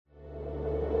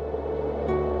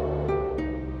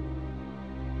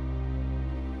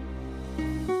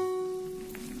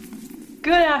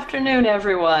Good afternoon,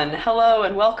 everyone. Hello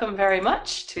and welcome very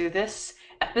much to this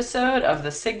episode of the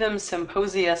Signum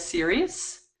Symposia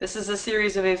series. This is a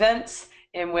series of events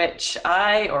in which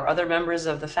I or other members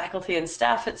of the faculty and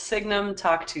staff at Signum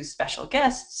talk to special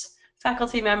guests,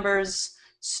 faculty members,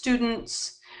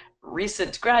 students,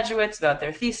 recent graduates about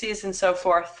their theses and so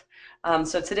forth.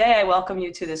 So today I welcome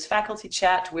you to this faculty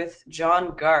chat with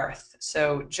John Garth.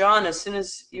 So John, as soon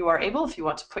as you are able, if you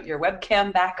want to put your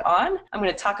webcam back on, I'm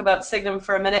going to talk about Signum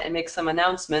for a minute and make some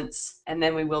announcements, and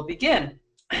then we will begin.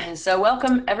 So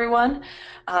welcome, everyone.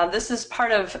 This is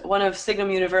part of one of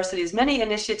Signum University's many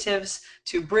initiatives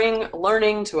to bring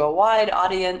learning to a wide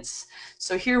audience.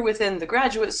 So here within the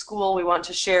graduate school, we want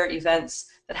to share events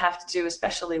that have to do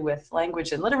especially with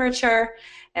language and literature,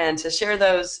 and to share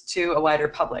those to a wider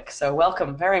public. So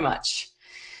welcome very much.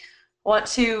 I want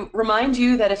to remind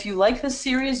you that if you like this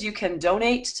series, you can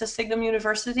donate to Signum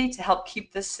University to help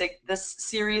keep this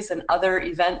series and other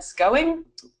events going,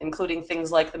 including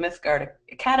things like the Mythgard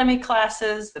Academy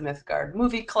classes, the Mythgard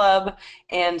Movie Club,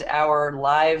 and our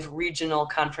live regional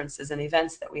conferences and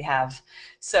events that we have.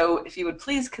 So if you would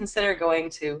please consider going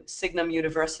to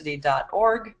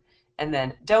signumuniversity.org and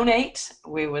then donate.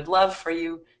 We would love for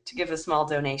you to give a small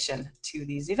donation to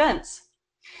these events.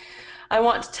 I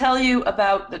want to tell you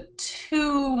about the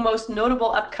two most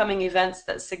notable upcoming events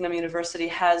that Signum University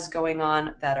has going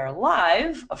on that are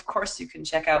live. Of course, you can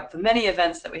check out the many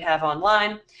events that we have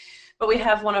online, but we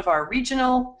have one of our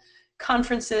regional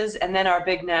conferences and then our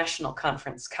big national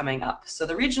conference coming up. So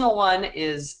the regional one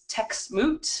is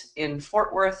TexMoot in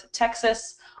Fort Worth,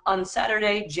 Texas on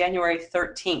Saturday, January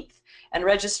 13th. And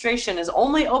registration is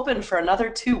only open for another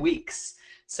 2 weeks.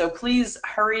 So please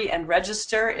hurry and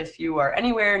register if you are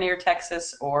anywhere near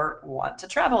Texas or want to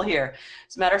travel here.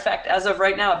 As a matter of fact, as of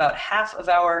right now, about half of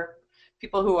our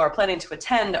people who are planning to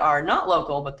attend are not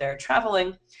local, but they're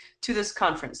traveling to this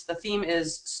conference. The theme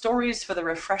is Stories for the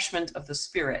Refreshment of the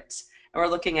Spirit. And we're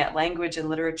looking at language and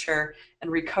literature and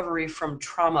recovery from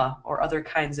trauma or other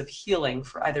kinds of healing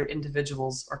for either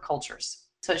individuals or cultures.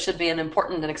 So it should be an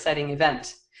important and exciting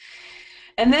event.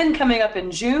 And then coming up in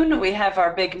June, we have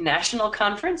our big national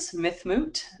conference,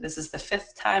 MythMoot. This is the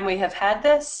 5th time we have had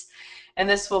this. And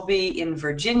this will be in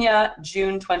Virginia,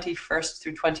 June 21st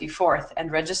through 24th.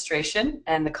 And registration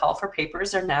and the call for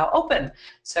papers are now open.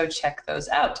 So check those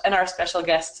out. And our special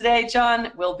guest today,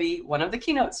 John, will be one of the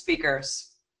keynote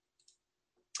speakers.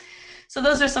 So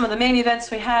those are some of the main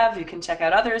events we have. You can check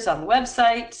out others on the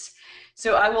website.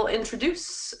 So I will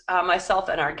introduce myself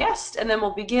and our guest, and then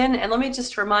we'll begin. And let me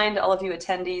just remind all of you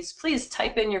attendees, please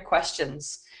type in your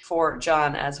questions for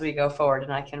John as we go forward,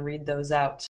 and I can read those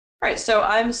out. All right, so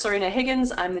I'm Serena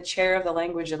Higgins. I'm the chair of the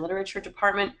Language and Literature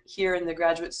Department here in the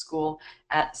graduate school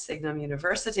at Signum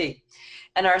University.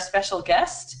 And our special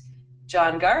guest,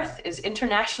 John Garth, is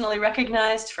internationally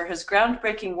recognized for his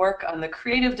groundbreaking work on the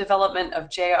creative development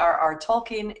of J.R.R.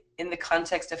 Tolkien in the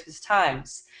context of his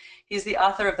times. He's the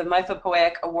author of the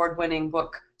Mythopoeic award-winning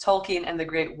book Tolkien and the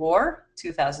Great War,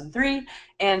 2003,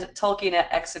 and Tolkien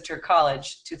at Exeter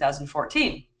College,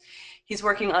 2014. He's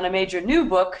working on a major new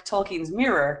book, Tolkien's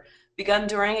Mirror, begun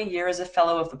during a year as a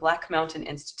fellow of the Black Mountain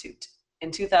Institute. In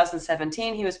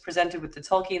 2017, he was presented with the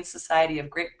Tolkien Society of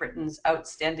Great Britain's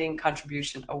Outstanding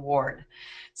Contribution Award.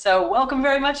 So welcome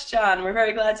very much, John. We're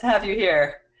very glad to have you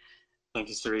here. Thank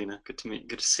you, Serena. Good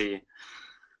to see you.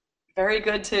 Very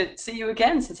good to see you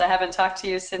again, since I haven't talked to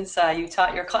you since you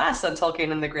taught your class on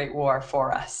Tolkien and the Great War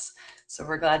for us. So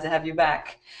we're glad to have you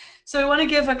back. So I want to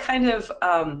give a kind of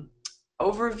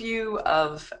overview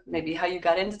of maybe how you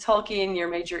got into Tolkien, your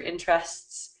major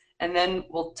interests, and then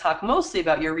we'll talk mostly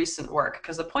about your recent work,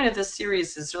 because the point of this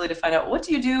series is really to find out what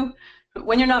do you do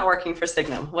when you're not working for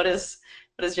Signum? What is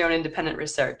your own independent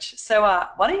research? So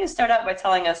why don't you start out by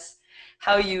telling us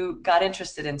how you got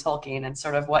interested in Tolkien and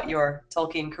sort of what your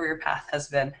Tolkien career path has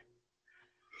been.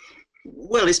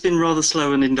 Well, it's been rather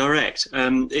slow and indirect.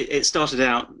 It started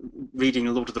out reading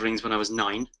Lord of the Rings when I was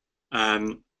 9,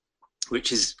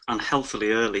 which is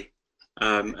unhealthily early,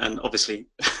 and obviously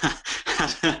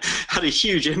had a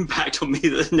huge impact on me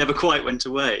that never quite went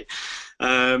away.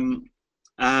 I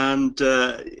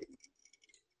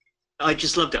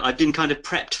just loved it. I'd been kind of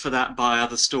prepped for that by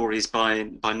other stories, by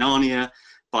Narnia,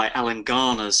 by Alan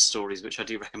Garner's stories, which I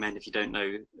do recommend if you don't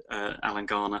know Alan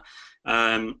Garner.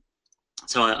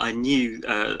 So I knew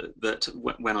that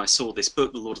when I saw this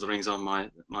book, The Lord of the Rings, on my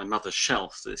mother's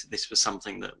shelf, this was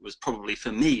something that was probably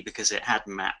for me, because it had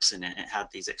maps in it, it had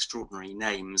these extraordinary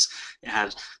names, it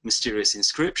had mysterious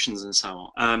inscriptions and so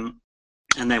on.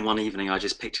 And then one evening I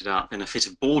just picked it up in a fit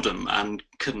of boredom and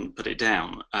couldn't put it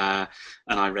down. And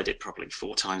I read it probably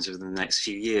 4 times within the next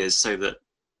few years, so that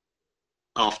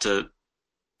after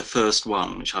the first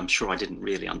one, which I'm sure I didn't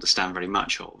really understand very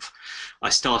much of, I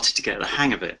started to get the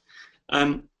hang of it.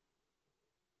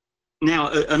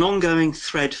 Now, an ongoing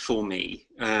thread for me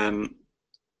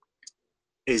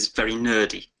is very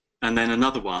nerdy, and then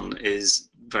another one is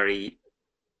very,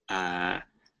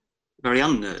 very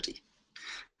unnerdy.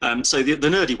 So the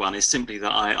nerdy one is simply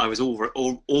that I was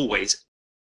always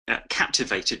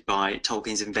captivated by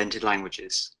Tolkien's invented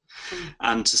languages,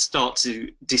 and to start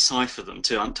to decipher them,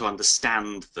 to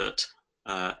understand that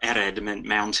Ered meant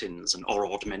mountains and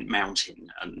Orod meant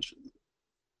mountain, and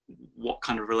what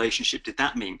kind of relationship did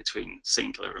that mean between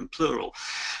singular and plural.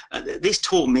 This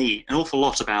taught me an awful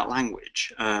lot about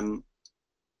language, and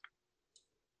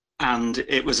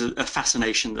it was a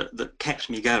fascination that kept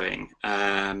me going,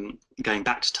 going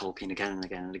back to Tolkien again and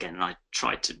again and again. And I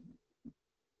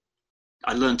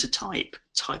learned to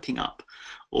typing up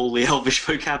all the Elvish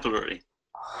vocabulary.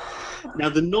 Now,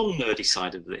 the non-nerdy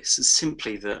side of this is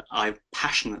simply that I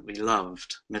passionately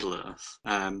loved Middle-earth,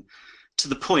 to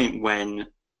the point when,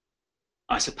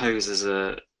 I suppose as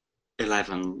a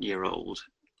 11-year-old,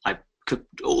 I could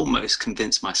almost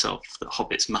convince myself that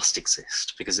hobbits must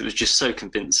exist, because it was just so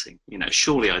convincing. You know,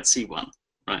 surely I'd see one,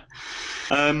 right?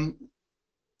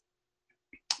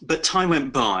 But time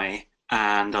went by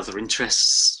and other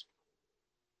interests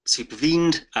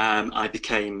supervened. I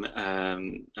became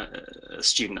a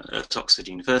student at Oxford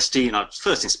University, and I was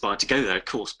first inspired to go there, of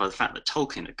course, by the fact that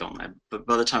Tolkien had gone there. But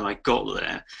by the time I got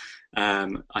there,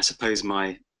 I suppose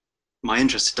my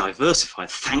interest had diversified,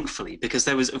 thankfully, because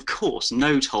there was, of course,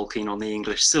 no Tolkien on the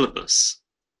English syllabus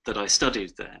that I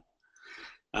studied there.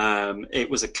 It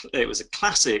was a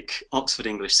classic Oxford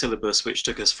English syllabus, which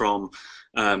took us from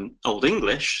Old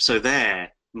English. So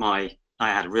there, I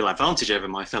had a real advantage over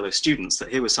my fellow students, that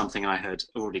here was something I had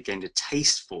already gained a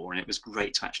taste for, and it was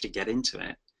great to actually get into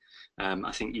it.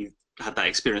 I think you've had that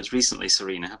experience recently,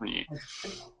 Serena, haven't you?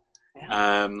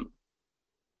 Yeah.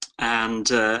 And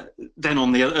then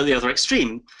on the other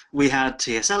extreme, we had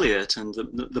T.S. Eliot and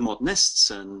the modernists,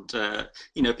 and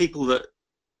you know, people that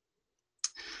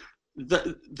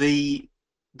the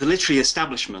literary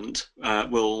establishment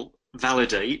will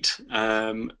validate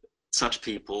such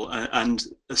people and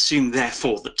assume,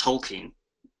 therefore, that Tolkien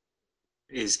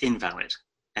is invalid.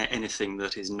 Anything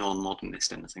that is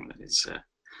non-modernist, anything that is,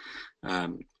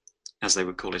 as they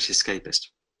would call it, escapist.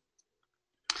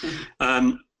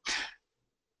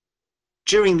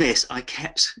 During this, I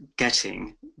kept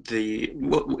getting it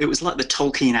was like the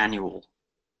Tolkien Annual.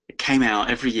 It came out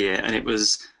every year, and it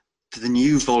was the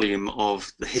new volume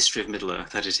of The History of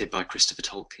Middle-earth, edited by Christopher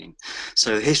Tolkien.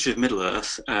 So The History of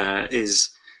Middle-earth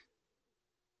is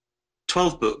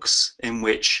 12 books in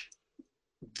which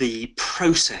the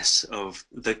process of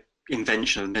the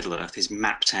invention of Middle-earth is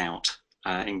mapped out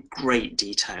in great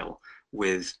detail,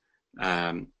 with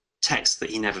texts that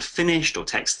he never finished, or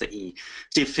texts that he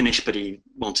did finish but he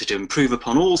wanted to improve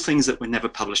upon, all things that were never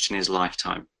published in his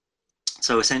lifetime.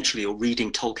 So essentially you're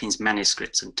reading Tolkien's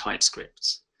manuscripts and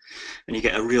typescripts, and you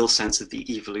get a real sense of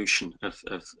the evolution of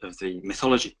the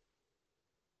mythology.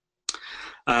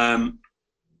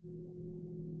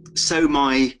 So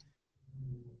my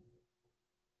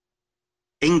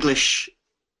English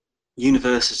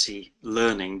university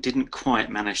learning didn't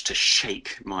quite manage to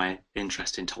shake my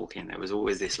interest in Tolkien. There was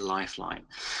always this lifeline.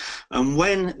 And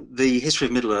when the History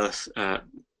of Middle-earth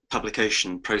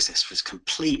publication process was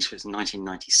complete, it was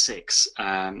 1996,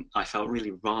 I felt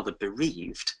really rather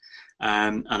bereaved.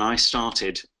 And I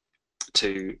started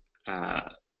to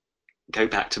go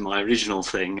back to my original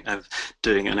thing of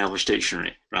doing an Elvish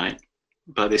dictionary, right?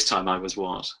 By this time I was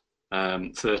what,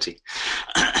 30.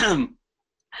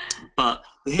 But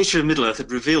the History of Middle-earth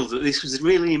had revealed that this was a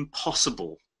really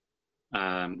impossible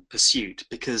pursuit,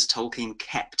 because Tolkien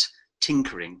kept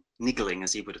tinkering, niggling,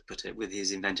 as he would have put it, with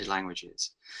his invented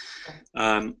languages.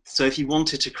 So if you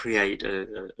wanted to create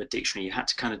a dictionary, you had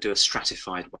to kind of do a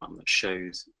stratified one that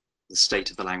shows the state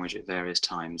of the language at various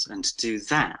times. And to do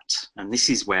that, and this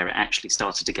is where it actually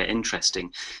started to get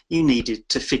interesting, you needed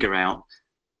to figure out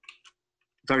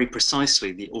very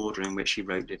precisely the order in which he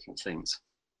wrote different things.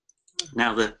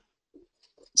 Now,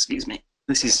 excuse me,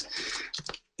 this is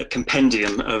a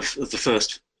compendium of the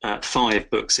first 5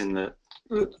 books in the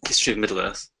History of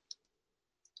Middle-earth.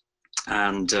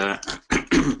 And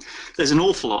there's an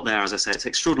awful lot there, as I say, it's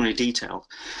extraordinarily detailed.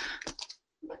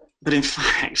 But in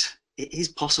fact, it is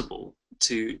possible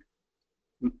to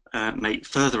make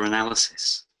further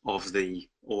analysis of the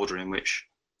order in which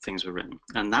things were written.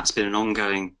 And that's been an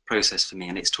ongoing process for me,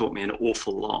 and it's taught me an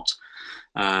awful lot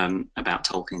about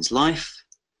Tolkien's life,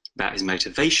 about his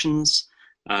motivations,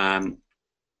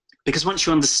 because once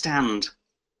you understand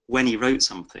when he wrote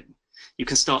something, you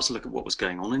can start to look at what was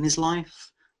going on in his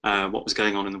life, what was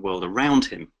going on in the world around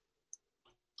him.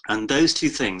 And those two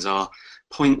things are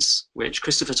points which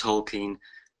Christopher Tolkien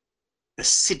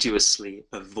assiduously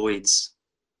avoids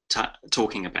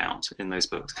talking about in those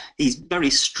books. He very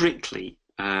strictly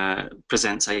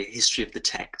presents a history of the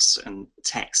texts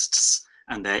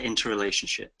and their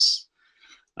interrelationships.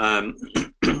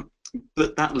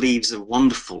 But that leaves a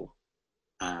wonderful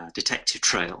detective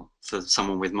trail for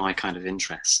someone with my kind of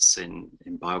interests in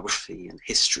biography and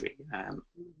history,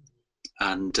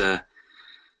 and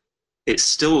it's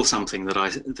still something that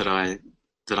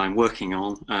I'm working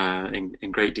on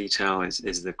in great detail.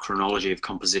 Is the chronology of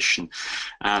composition,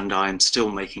 and I'm still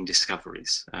making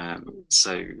discoveries.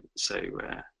 So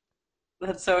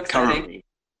That's so exciting.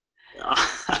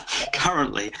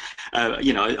 Currently,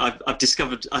 I've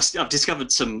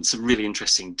discovered some really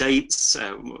interesting dates.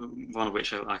 One of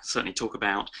which I can certainly talk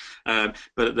about.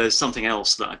 But there's something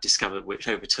else that I've discovered which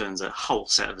overturns a whole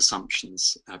set of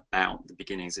assumptions about the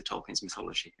beginnings of Tolkien's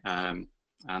mythology. And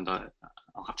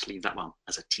I'll have to leave that one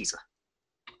as a teaser.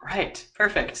 Right,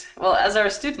 perfect. Well, as our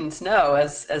students know,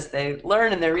 as they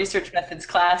learn in their research methods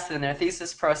class and their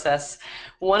thesis process,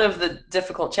 one of the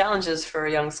difficult challenges for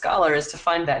a young scholar is to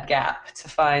find that gap, to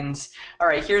find, all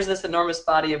right, here's this enormous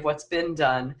body of what's been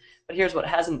done, but here's what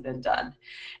hasn't been done.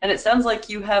 And it sounds like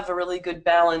you have a really good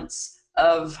balance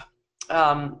of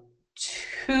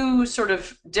two sort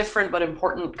of different but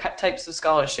important types of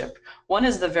scholarship. One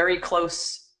is the very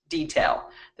close detail,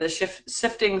 the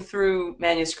sifting through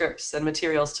manuscripts and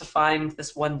materials to find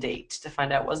this one date, to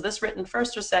find out, was this written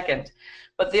first or second?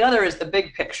 But the other is the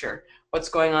big picture, what's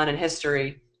going on in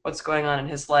history, what's going on in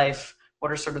his life,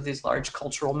 what are sort of these large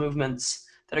cultural movements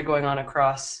that are going on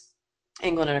across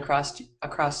England and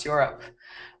across Europe.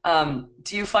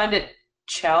 Do you find it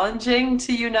challenging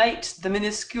to unite the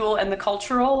minuscule and the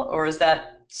cultural, or is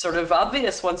that sort of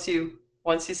obvious once you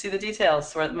see the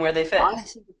details where they fit?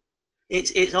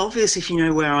 It's obvious if you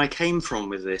know where I came from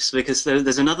with this, because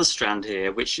there's another strand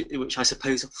here, which I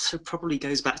suppose also probably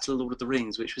goes back to the Lord of the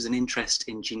Rings, which was an interest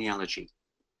in genealogy,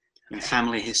 in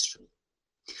family history.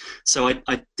 So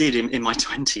I did in my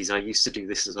 20s. I used to do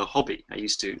this as a hobby. I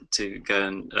used to go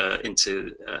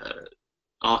into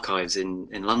archives in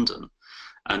London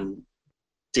and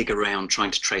dig around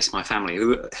trying to trace my family,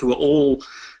 who are all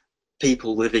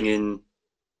people living in,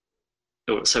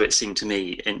 or so it seemed to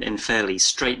me, in fairly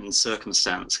straitened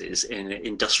circumstances in an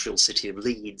industrial city of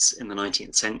Leeds in the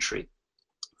 19th century.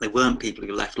 They weren't people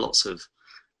who left lots of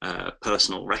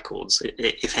personal records,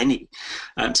 if any.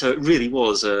 So it really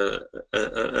was a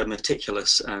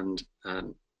meticulous and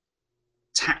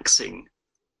taxing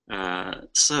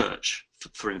search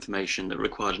for information that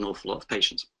required an awful lot of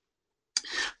patience.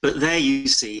 But there you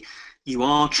see, you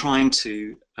are trying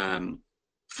to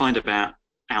find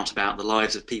out about the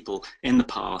lives of people in the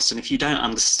past, and if you don't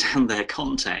understand their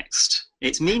context,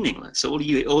 it's meaningless. All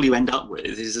you end up with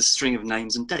is a string of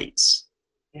names and dates.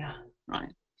 Yeah.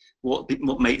 Right.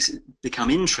 What makes it become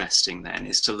interesting then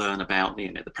is to learn about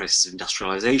the process of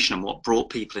industrialization and what brought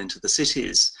people into the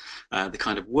cities, the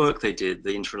kind of work they did,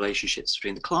 the interrelationships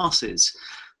between the classes,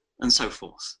 and so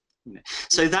forth.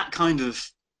 So that kind of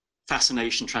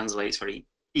fascination translates very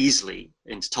easily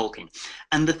into Tolkien.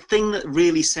 And the thing that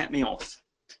really set me off,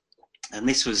 and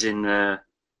this was in late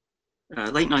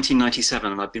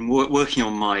 1997, and I've been working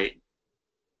on my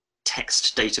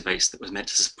text database that was meant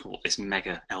to support this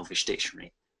mega Elvish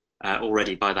dictionary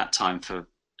already by that time for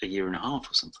a year and a half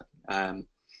or something,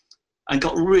 and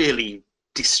got really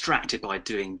distracted by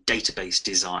doing database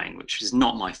design, which is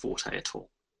not my forte at all.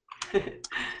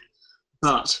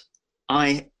 But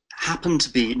I happened to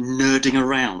be nerding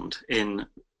around in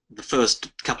the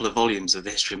first couple of volumes of the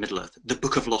History of Middle-earth, the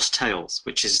Book of Lost Tales,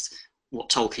 which is what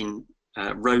Tolkien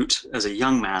wrote as a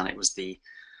young man. It was the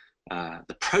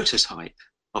prototype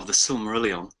of the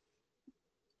Silmarillion,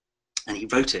 and he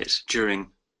wrote it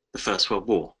during the First World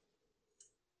War.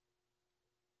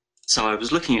 So I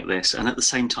was looking at this, and at the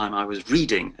same time I was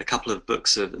reading a couple of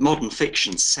books of modern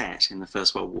fiction set in the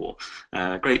First World War,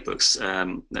 great books,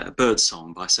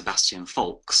 Birdsong by Sebastian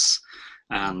Faulks,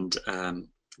 and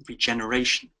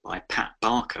Regeneration by Pat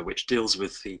Barker, which deals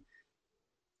with the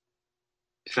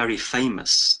very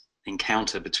famous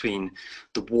encounter between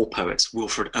the war poets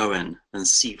Wilfred Owen and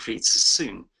Siegfried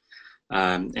Sassoon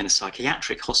in a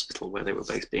psychiatric hospital where they were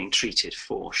both being treated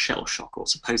for shell shock or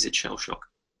supposed shell shock.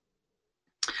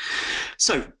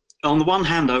 So on the one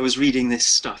hand, I was reading this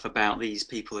stuff about these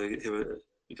people who are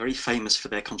very famous for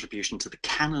their contribution to the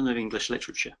canon of English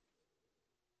literature,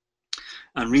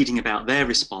 and reading about their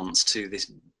response to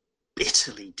this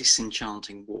bitterly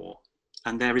disenchanting war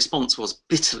and their response was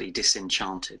bitterly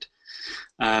disenchanted.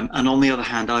 And on the other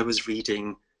hand, I was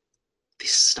reading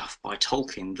this stuff by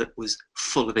Tolkien that was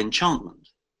full of enchantment.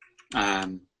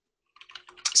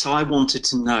 So I wanted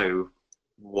to know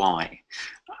why,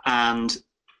 and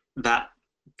that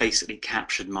basically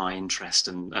captured my interest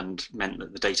and meant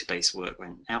that the database work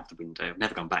went out the window. I've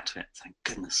never gone back to it, thank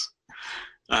goodness.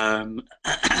 The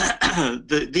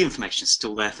information is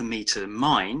still there for me to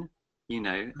mine, you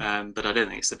know, but I don't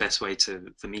think it's the best way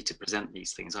for me to present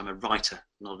these things. I'm a writer,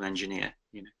 not an engineer,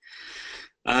 you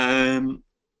know.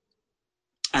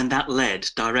 And that led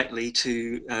directly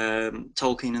to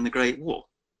Tolkien and the Great War,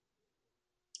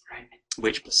 Right.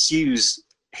 which pursues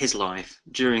his life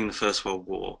during the First World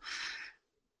War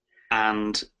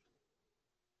and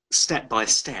step by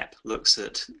step looks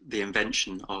at the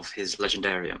invention of his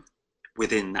legendarium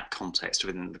within that context,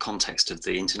 within the context of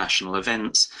the international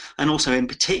events, and also in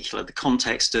particular the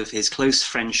context of his close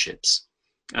friendships.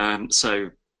 So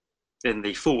in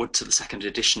the foreword to the second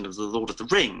edition of The Lord of the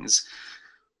Rings,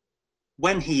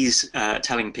 when he's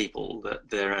telling people that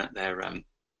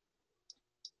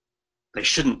they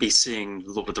shouldn't be seeing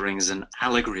The Lord of the Rings as an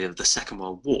allegory of the Second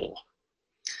World War,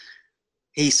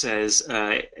 he says,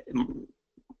 I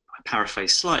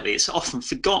paraphrase slightly, it's often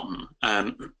forgotten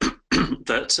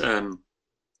that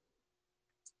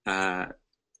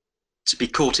to be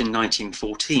caught in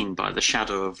 1914 by the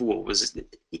shadow of war was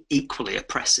equally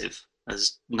oppressive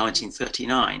as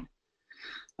 1939.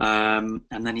 And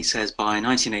then he says, by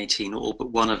 1918, all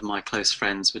but one of my close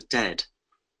friends were dead.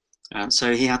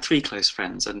 So he had 3 close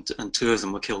friends, and 2 of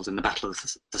them were killed in the Battle of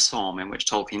the Somme, in which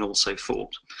Tolkien also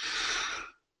fought.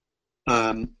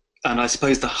 And I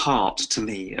suppose the heart, to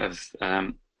me, of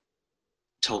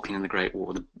Tolkien and the Great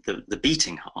War, the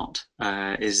beating heart,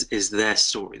 is their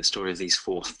story, the story of these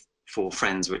four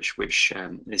friends, which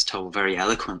is told very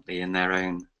eloquently in their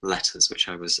own letters, which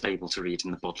I was able to read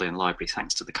in the Bodleian Library,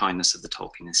 thanks to the kindness of the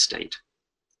Tolkien estate.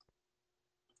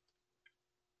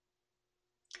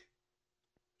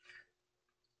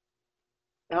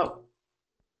 Oh.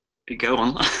 Go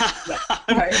on.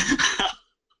 Right.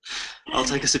 I'll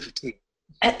take a sip of tea.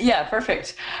 Yeah,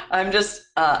 perfect. I'm just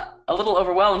a little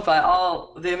overwhelmed by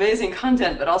all the amazing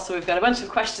content, but also we've got a bunch of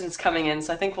questions coming in,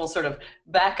 so I think we'll sort of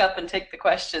back up and take the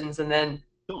questions and then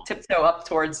tiptoe up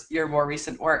towards your more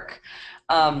recent work.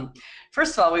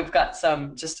 First of all, we've got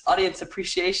some just audience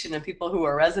appreciation and people who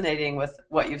are resonating with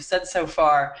what you've said so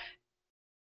far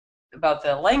about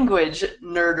the language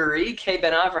nerdery. Kay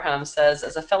Ben Avraham says,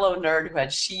 as a fellow nerd who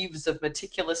had sheaves of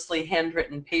meticulously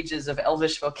handwritten pages of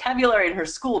Elvish vocabulary in her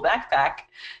school backpack,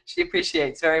 she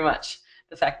appreciates very much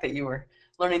the fact that you were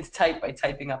learning to type by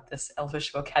typing up this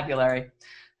Elvish vocabulary.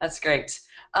 That's great.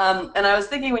 And I was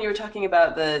thinking when you were talking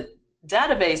about the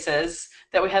databases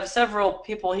that we have several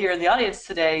people here in the audience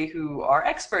today who are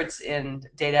experts in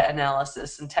data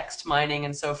analysis and text mining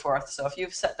and so forth. So if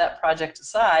you've set that project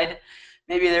aside,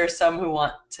 maybe there's some who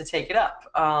want to take it up.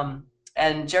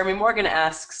 And Jeremy Morgan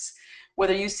asks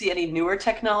whether you see any newer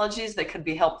technologies that could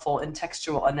be helpful in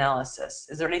textual analysis.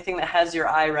 Is there anything that has your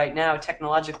eye right now,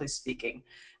 technologically speaking?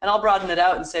 And I'll broaden it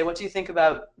out and say, what do you think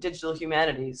about digital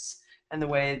humanities and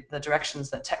the directions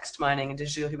that text mining and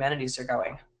digital humanities are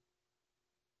going?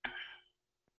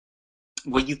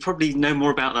 Well, you probably know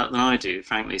more about that than I do,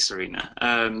 frankly, Serena.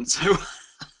 So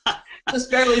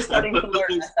just barely starting to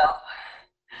learn myself.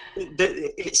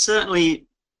 It's certainly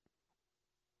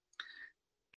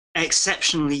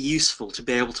exceptionally useful to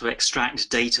be able to extract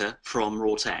data from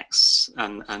raw texts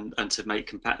and to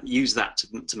make use that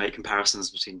to make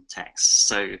comparisons between texts.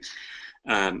 So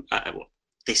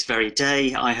this very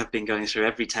day, I have been going through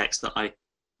every text that I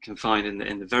can find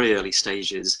in the very early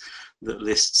stages that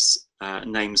lists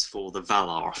names for the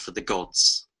Valar, for the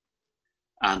gods,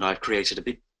 and I've created a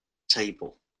big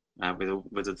table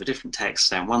with the different texts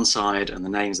down one side and the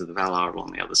names of the Valar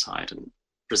on the other side, and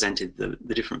presented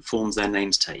the different forms their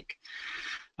names take.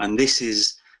 And this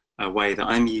is a way that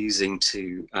I'm using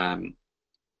to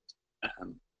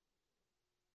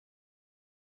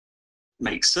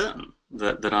make certain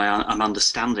that I'm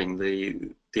understanding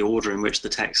the order in which the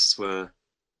texts were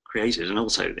created, and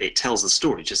also it tells the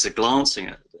story. Just glancing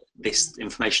at this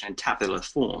information in tabular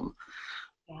form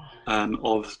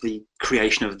of the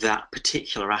creation of that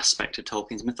particular aspect of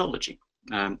Tolkien's mythology.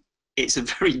 It's a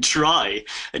very dry,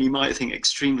 and you might think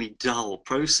extremely dull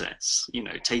process, you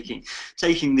know, taking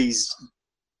these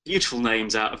beautiful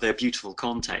names out of their beautiful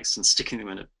context and sticking them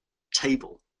in a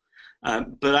table.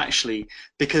 But actually,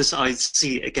 because I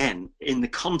see it again in the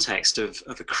context of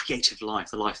a creative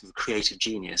life, the life of a creative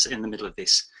genius in the middle of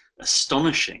this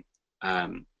astonishing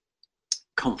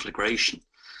conflagration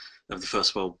of the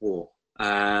First World War,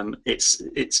 It's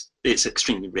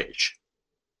extremely rich.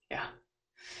 Yeah.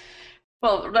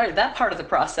 Well, right, that part of the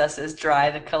process is dry,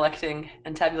 the collecting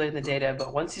and tabulating the data,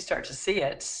 but once you start to see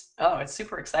it, oh, it's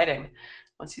super exciting.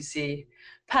 Once you see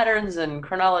patterns and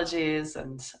chronologies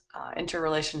and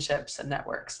interrelationships and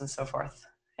networks and so forth.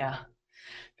 Yeah,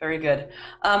 very good.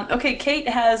 Okay, Kate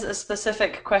has a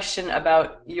specific question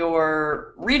about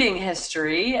your reading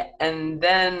history, and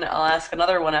then I'll ask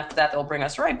another one after that that will bring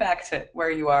us right back to where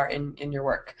you are in your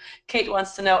work. Kate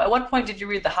wants to know, at what point did you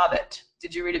read The Hobbit?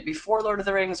 Did you read it before Lord of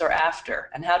the Rings or after?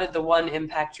 And how did the one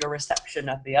impact your reception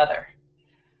of the other?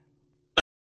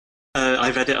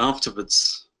 I read it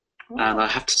afterwards, and I Oh,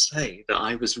 have to say that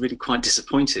I was really quite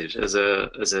disappointed as a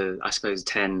I suppose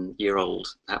 10-year-old.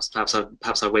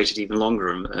 Perhaps I waited even longer.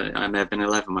 I may have been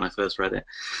 11 when I first read it,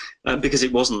 because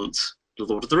it wasn't The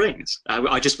Lord of the Rings.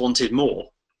 I just wanted more,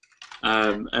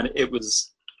 and it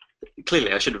was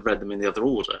clearly I should have read them in the other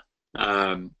order.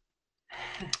 Um,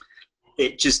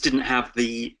 it just didn't have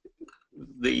the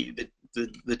the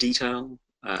detail,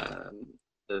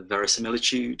 the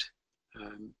verisimilitude.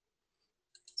 Um,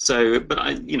 So, but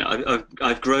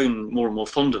I've grown more and more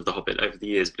fond of The Hobbit over the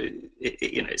years, but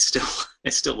it's still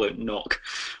it still won't knock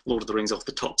Lord of the Rings off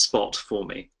the top spot for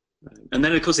me. And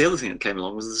then, of course, the other thing that came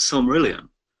along was the Silmarillion.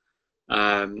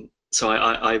 So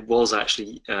I was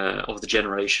actually of the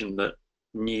generation that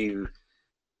knew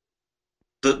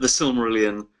that the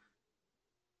Silmarillion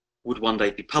would one day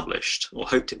be published, or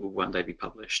hoped it would one day be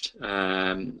published.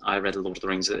 I read Lord of the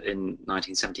Rings in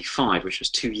 1975, which was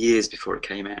 2 years before it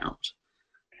came out.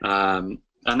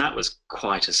 And that was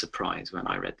quite a surprise when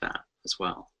I read that as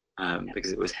well,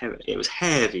 because it was heavy. It was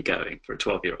heavy going for a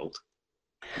 12-year-old.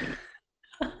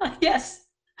 yes.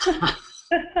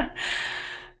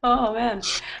 Oh, man.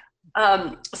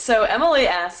 So Emily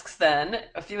asks then,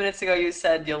 a few minutes ago you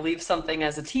said you'll leave something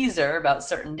as a teaser about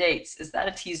certain dates. Is that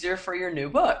a teaser for your new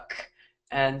book?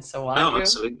 And so why don't Oh, you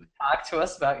absolutely. talk to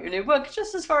us about your new book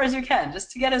just as far as you can, just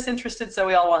to get us interested so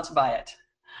we all want to buy it.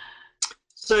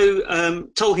 So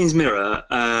Tolkien's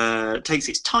Mirror takes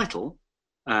its title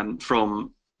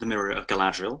from the Mirror of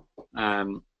Galadriel,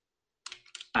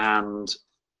 and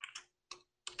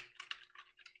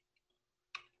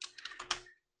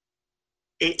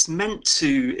it's meant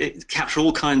to capture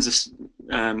all kinds of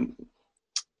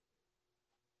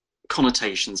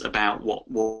connotations about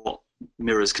what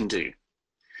mirrors can do,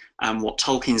 and what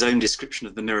Tolkien's own description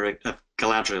of the Mirror of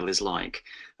Galadriel is like.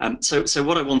 So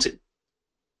what I want it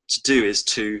to do is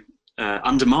to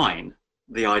undermine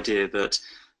the idea that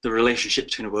the relationship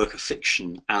between a work of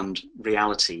fiction and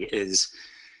reality is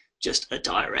just a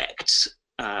direct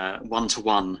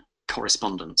one-to-one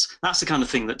correspondence. That's the kind of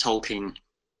thing that Tolkien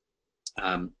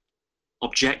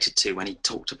objected to when he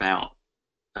talked about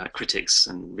critics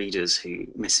and readers who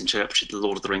misinterpreted The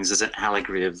Lord of the Rings as an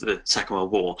allegory of the Second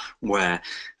World War, where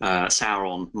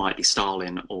Sauron might be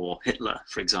Stalin or Hitler,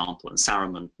 for example, and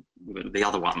Saruman the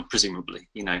other one, presumably.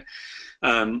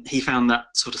 He found that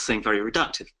sort of thing very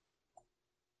reductive.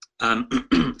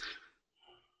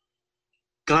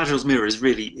 Galadriel's Mirror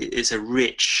is a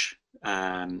rich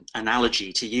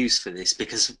analogy to use for this,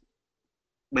 because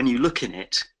when you look in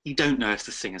it, you don't know if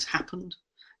the thing has happened,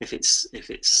 if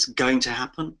it's going to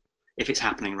happen, if it's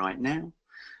happening right now.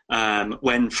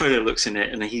 When Frodo looks in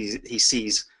it and he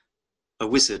sees a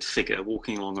wizard figure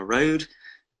walking along a road,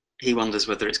 he wonders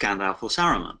whether it's Gandalf or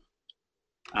Saruman.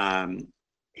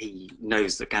 He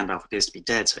knows that Gandalf appears to be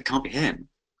dead, so it can't be him.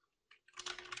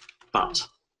 But,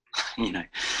 you know.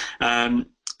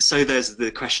 So there's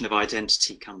the question of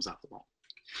identity comes up a lot.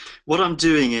 What I'm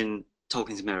doing in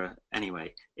Tolkien's Mirror,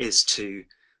 anyway, is to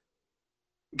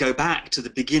go back to the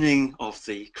beginning of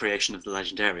the creation of the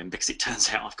Legendarium, because it turns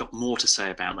out I've got more to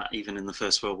say about that even in the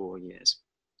First World War years.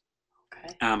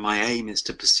 Okay. My aim is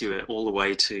to pursue it all the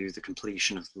way to the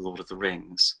completion of The Lord of the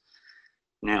Rings.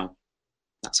 Now,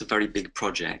 that's a very big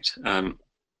project.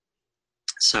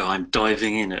 So I'm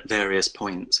diving in at various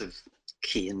points of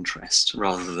key interest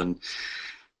rather than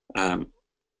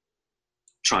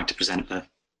trying to present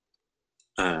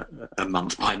a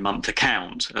month-by-month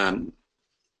account.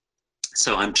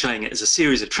 So I'm showing it as a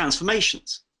series of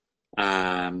transformations.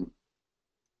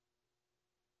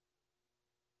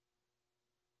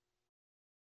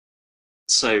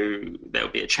 So there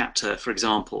will be a chapter, for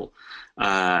example,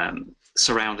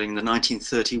 surrounding the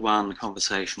 1931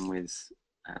 conversation with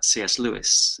C.S.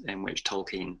 Lewis, in which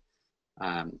Tolkien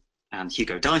and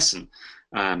Hugo Dyson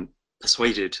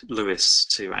persuaded Lewis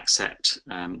to accept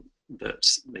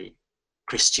that the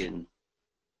Christian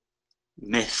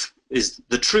myth is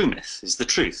the true myth, is the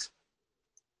truth.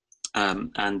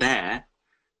 And there,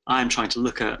 I'm trying to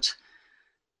look at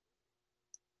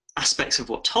aspects of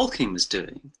what Tolkien was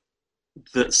doing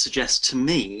that suggest to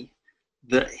me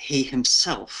that he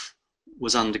himself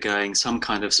was undergoing some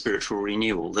kind of spiritual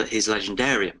renewal, that his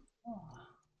legendarium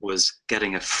was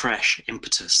getting a fresh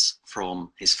impetus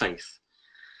from his faith,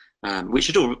 which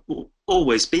had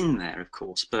always been there, of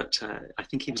course, but I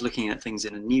think he was looking at things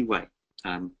in a new way.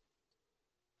 And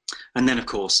then, of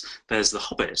course, there's The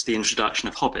Hobbit, the introduction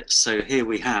of hobbits. So here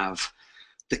we have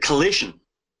the collision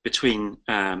between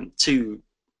two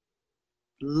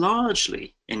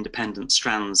largely independent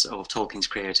strands of Tolkien's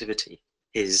creativity,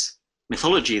 his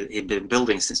mythology that he'd been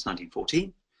building since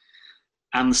 1914,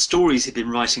 and the stories he'd been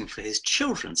writing for his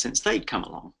children since they'd come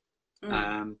along.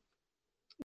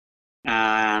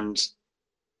 And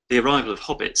the arrival of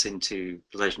hobbits into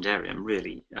the Legendarium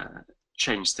really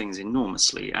changed things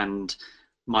enormously. And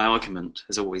my argument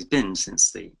has always been,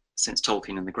 since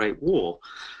Tolkien and the Great War,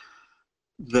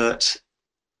 that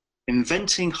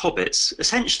inventing hobbits,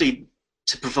 essentially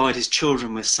to provide his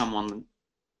children with someone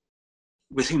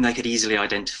with whom they could easily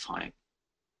identify,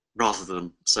 rather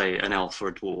than, say, an elf or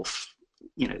a dwarf.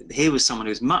 You know, here was someone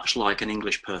who was much like an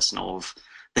English person of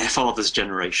their father's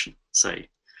generation, say.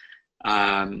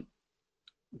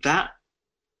 That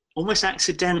almost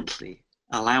accidentally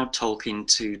allowed Tolkien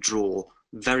to draw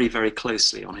very, very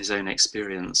closely on his own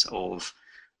experience of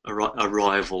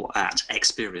arrival at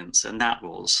experience, and that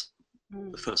was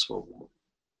the First World War.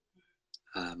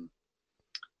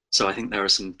 So I think there are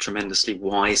some tremendously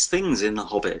wise things in The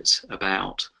Hobbit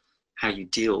about how you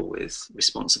deal with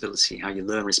responsibility, how you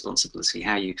learn responsibility,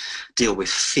 how you deal with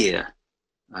fear.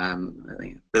 I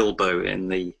think Bilbo in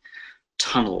the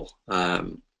tunnel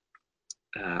on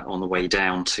the way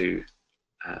down to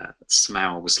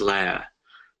Smaug's lair,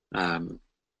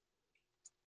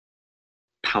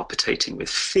 palpitating with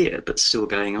fear, but still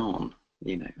going on.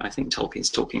 You know, I think Tolkien's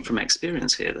talking from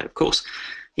experience here, though. Of course,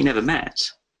 he never met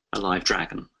a live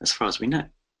dragon, as far as we know.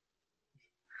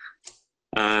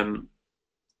 And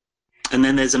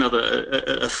then there's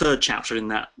a third chapter in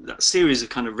that series of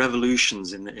kind of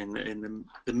revolutions in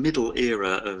the middle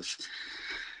era of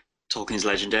Tolkien's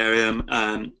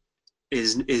Legendarium,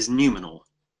 is Numenor.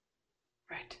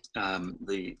 Right.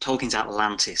 The Tolkien's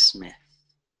Atlantis myth,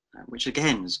 which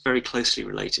again is very closely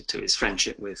related to his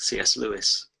friendship with C.S.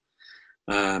 Lewis.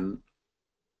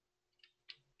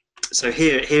 So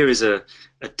here is a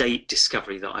date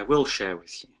discovery that I will share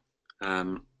with you.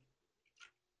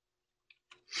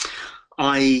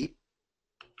 I'll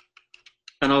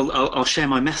share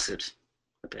my method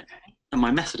a bit. And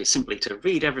my method is simply to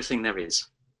read everything there is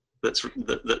that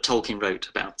Tolkien wrote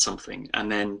about something,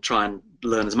 and then try and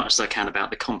learn as much as I can about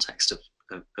the context of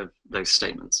those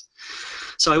statements.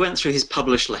 So I went through his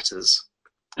published letters,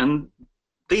 and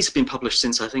these have been published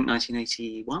since, I think,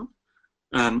 1981.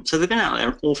 So they've been out there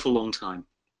an awful long time.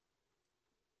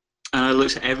 And I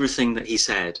looked at everything that he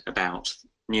said about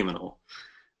Numenor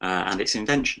and its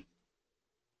invention.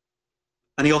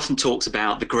 And he often talks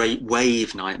about the great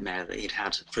wave nightmare that he'd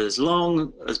had for as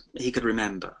long as he could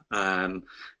remember.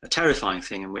 A terrifying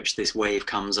thing in which this wave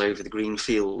comes over the green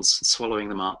fields, swallowing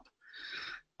them up,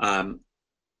 and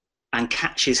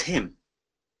catches him.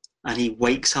 And he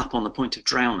wakes up on the point of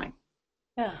drowning.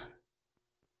 Yeah.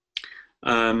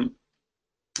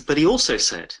 But he also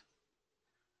said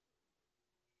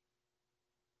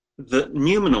that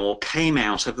Numenor came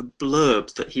out of a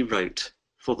blurb that he wrote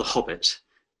for The Hobbit,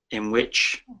 in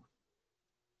which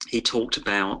he talked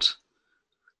about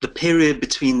the period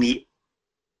between the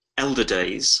Elder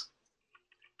Days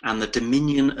and the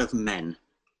Dominion of Men.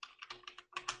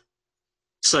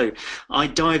 So I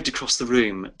dived across the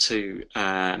room to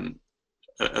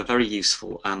a very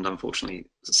useful and unfortunately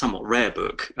somewhat rare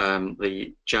book,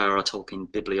 the J.R.R. Tolkien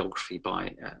bibliography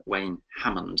by Wayne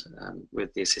Hammond,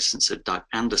 with the assistance of Doug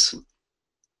Anderson.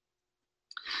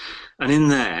 And in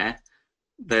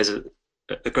there's a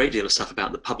great deal of stuff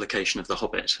about the publication of The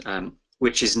Hobbit,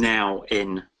 which is now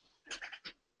in,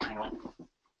 hang on,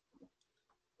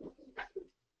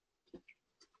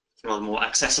 rather more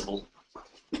accessible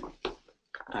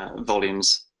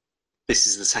volumes. This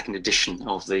is the second edition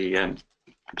of the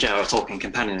J.R.R. Tolkien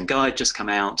Companion and Guide, just come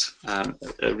out,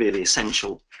 a really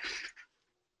essential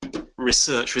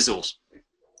research resource.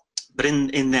 But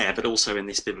in there, but also in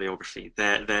this bibliography,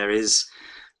 there is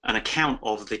an account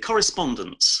of the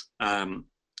correspondence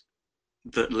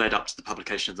that led up to the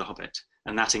publication of The Hobbit,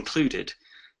 and that included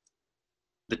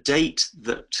the date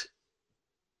that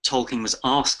Tolkien was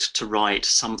asked to write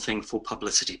something for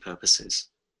publicity purposes,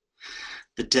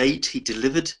 the date he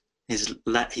delivered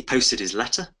he posted his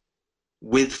letter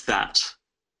with that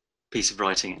piece of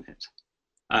writing in it.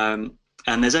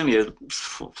 And there's only a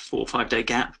 4 or 5 day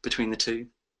gap between the two.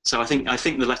 So I think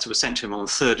the letter was sent to him on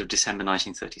the 3rd of December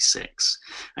 1936,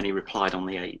 and he replied on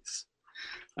the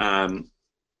 8th.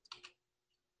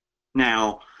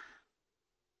 Now,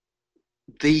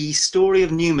 the story of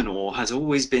Numenor has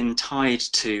always been tied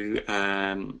to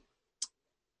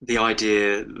the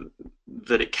idea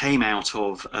that it came out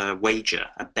of a wager,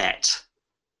 a bet,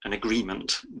 an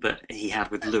agreement that he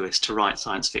had with Lewis to write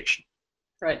science fiction.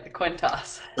 Right, the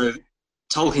Quintas. So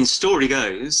Tolkien's story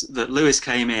goes that Lewis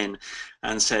came in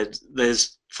and said,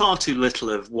 there's far too little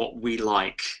of what we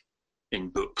like in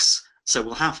books, so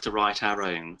we'll have to write our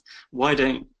own. Why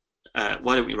don't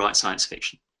we write science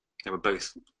fiction? They were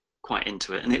both quite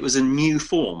into it, and it was a new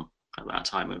form at that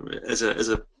time as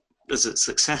a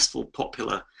successful,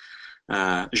 popular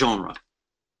genre.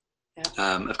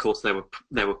 Yeah. Of course,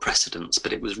 there were precedents,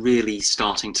 but it was really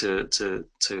starting to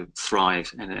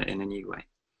thrive in a new way.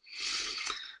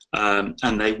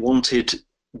 And they wanted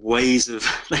ways of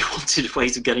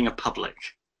getting a public,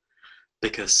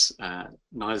 because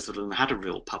neither of them had a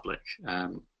real public.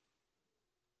 The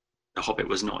Hobbit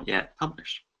was not yet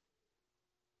published.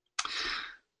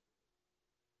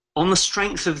 On the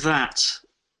strength of that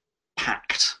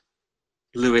pact,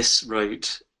 Lewis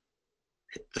wrote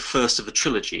the first of a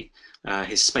trilogy,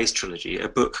 his space trilogy, a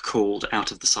book called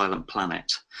Out of the Silent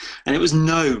Planet. And it was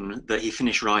known that he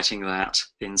finished writing that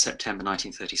in September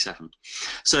 1937.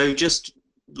 So just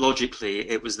logically,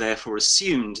 it was therefore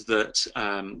assumed that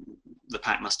the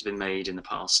pact must have been made in the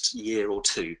past year or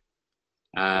two.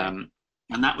 And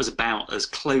that was about as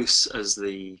close as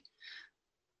the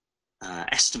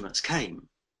estimates came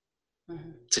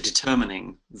to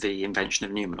determining the invention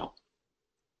of Numenor.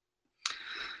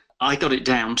 I got it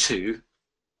down to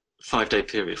 5-day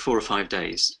period, 4 or 5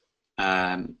 days,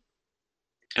 at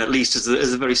least as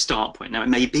a very start point. Now, it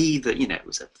may be that, it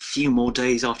was a few more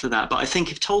days after that, but I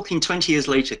think if Tolkien 20 years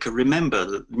later could remember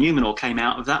that Numenor came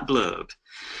out of that blurb,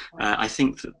 I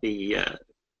think that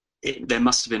there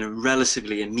must have been a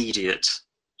relatively immediate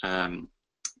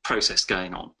process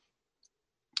going on.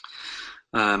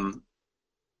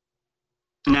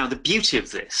 Now, the beauty of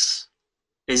this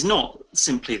is not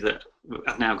simply that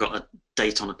I've now got a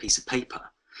date on a piece of paper.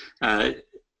 And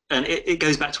it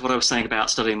goes back to what I was saying about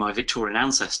studying my Victorian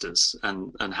ancestors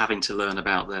and having to learn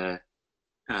about their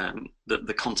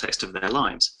the context of their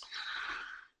lives.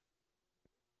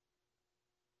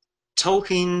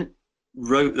 Tolkien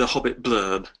wrote the Hobbit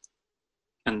blurb,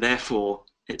 and therefore,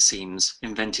 it seems,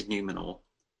 invented Numenor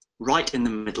right in the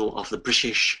middle of the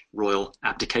British royal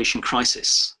abdication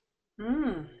crisis,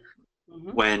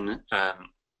 when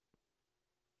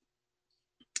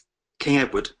King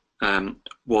Edward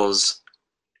was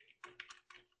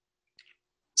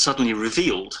suddenly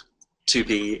revealed to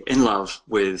be in love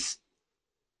with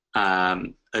a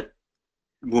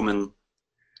woman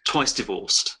twice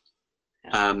divorced,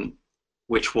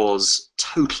 which was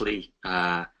totally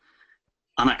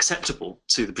unacceptable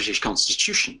to the British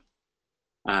Constitution,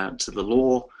 to the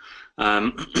law,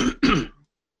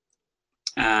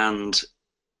 and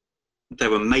there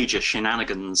were major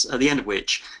shenanigans, at the end of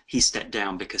which he stepped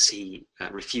down because he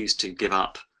refused to give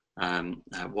up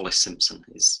Wallis Simpson,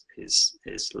 his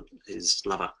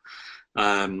lover.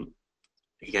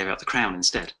 He gave up the crown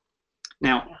instead.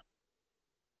 Now,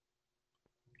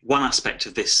 one aspect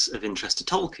of this of interest to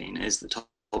Tolkien is that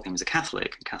Tolkien was a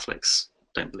Catholic, and Catholics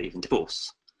don't believe in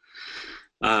divorce.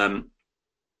 But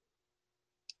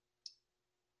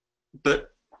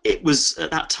it was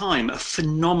at that time a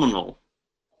phenomenal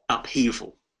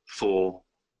upheaval for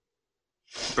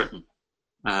Britain,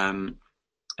 an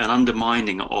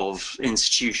undermining of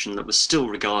institution that was still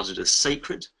regarded as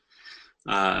sacred,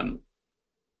 and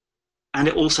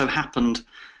it also happened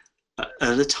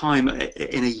at a time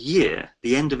in a year,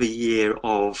 the end of a year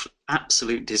of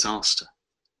absolute disaster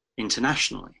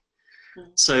internationally.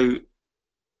 So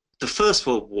the First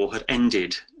World War had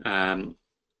ended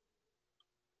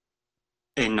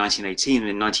in 1918, and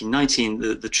in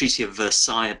 1919 the Treaty of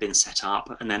Versailles had been set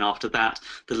up, and then after that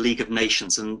the League of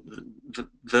Nations, and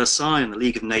Versailles and the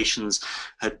League of Nations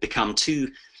had become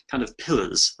two kind of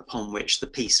pillars upon which the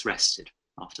peace rested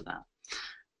after that.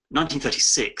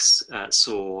 1936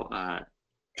 saw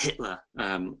Hitler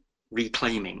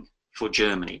reclaiming for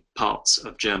Germany parts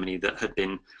of Germany that had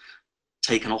been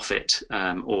taken off it,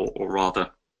 or rather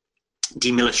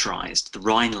demilitarized. The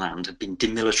Rhineland had been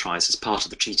demilitarized as part of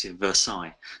the Treaty of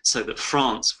Versailles, so that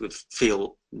France would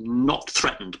feel not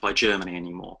threatened by Germany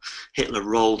anymore. Hitler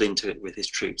rolled into it with his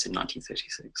troops in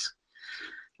 1936.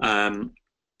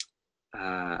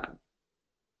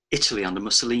 Italy under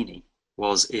Mussolini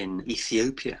was in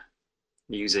Ethiopia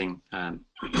using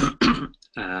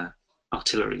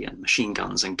artillery and machine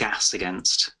guns and gas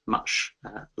against much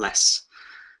less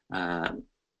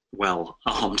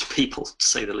well-armed people, to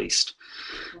say the least.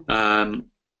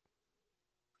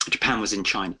 Japan was in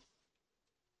China.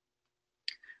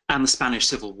 And the Spanish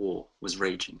Civil War was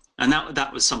raging. And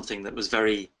that was something that was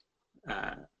very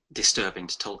disturbing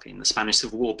to Tolkien, the Spanish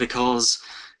Civil War, because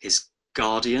his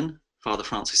guardian, Father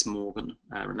Francis Morgan,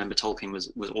 remember Tolkien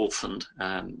was orphaned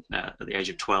at the age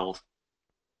of 12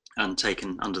 and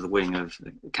taken under the wing of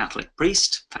a Catholic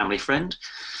priest, family friend.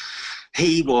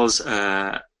 He was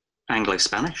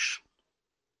Anglo-Spanish.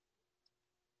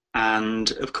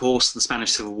 And of course, the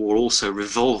Spanish Civil War also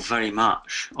revolved very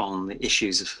much on the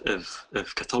issues of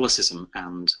Catholicism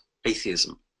and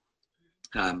atheism.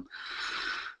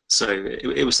 So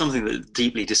it was something that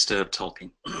deeply disturbed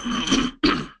Tolkien.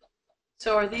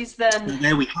 So are these then... And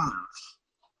there we have,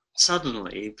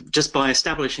 suddenly, just by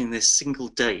establishing this single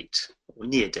date, or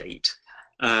near date,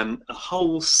 a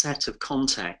whole set of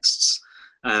contexts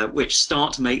which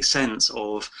start to make sense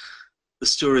of the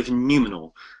story of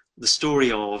Numenor, the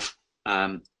story of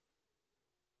an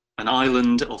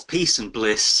island of peace and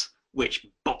bliss which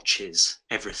botches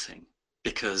everything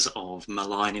because of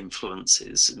malign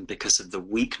influences and because of the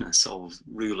weakness of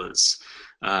rulers.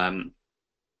 I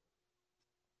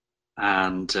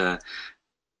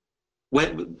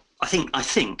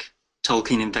think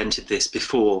Tolkien invented this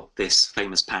before this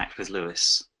famous pact with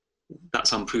Lewis.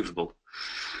 That's unprovable.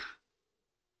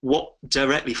 What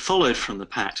directly followed from the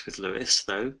pact with Lewis,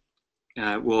 though,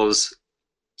 was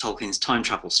Tolkien's time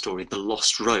travel story, The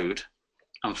Lost Road,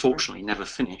 unfortunately never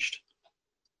finished,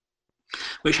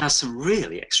 which has some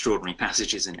really extraordinary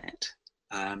passages in it,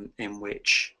 in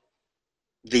which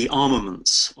the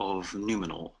armaments of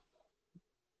Numenor,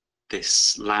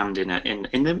 this land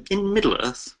in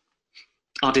Middle-earth,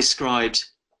 are described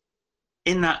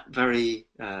in that very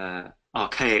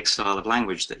archaic style of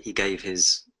language that he gave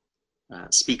his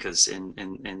speakers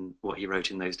in what he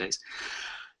wrote in those days,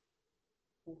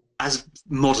 as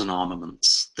modern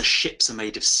armaments. The ships are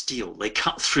made of steel. They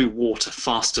cut through water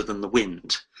faster than the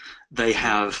wind. They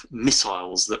have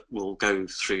missiles that will go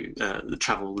through,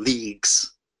 travel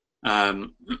leagues,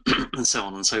 and so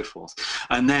on and so forth.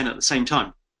 And then at the same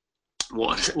time,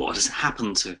 what has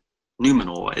happened to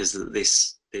Numenor is that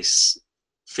this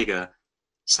figure,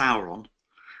 Sauron,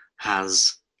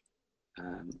 has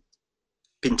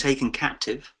been taken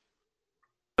captive,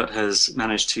 but has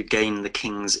managed to gain the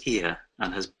king's ear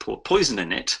and has poured poison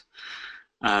in it,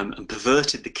 and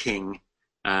perverted the king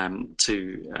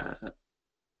to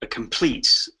a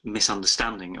complete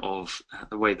misunderstanding of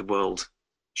the way the world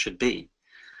should be,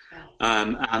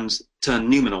 and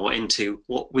turned Numenor into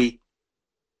what we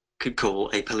could call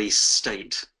a police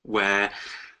state, where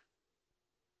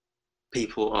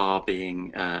people are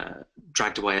being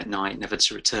dragged away at night, never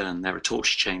to return. There are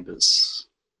torture chambers.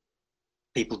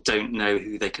 People don't know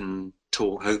who they can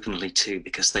talk openly to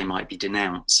because they might be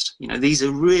denounced. You know, these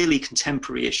are really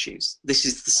contemporary issues. This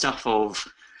is the stuff of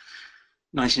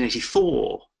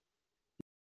 1984,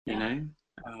 you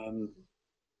know,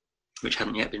 which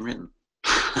hadn't yet been written.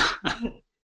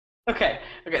 Okay,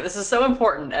 this is so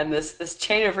important, and this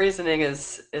chain of reasoning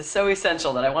is so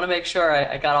essential that I want to make sure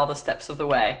I got all the steps of the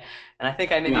way. And I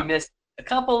think I maybe missed a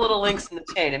couple little links in the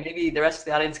chain, and maybe the rest of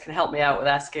the audience can help me out with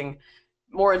asking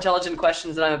more intelligent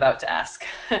questions than I'm about to ask.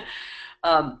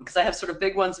 Because I have sort of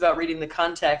big ones about reading the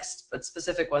context, but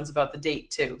specific ones about the date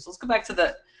too. So let's go back to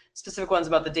the specific ones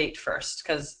about the date first,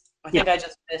 because I think I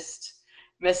just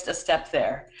missed a step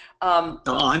there.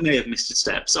 I may have missed a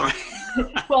step, sorry.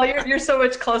 Well, you're so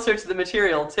much closer to the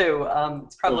material too.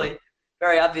 It's probably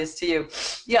very obvious to you.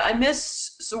 Yeah, I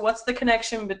missed, so what's the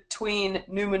connection between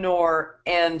Numenor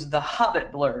and the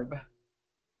Hobbit blurb,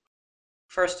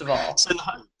 first of all? So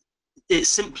it's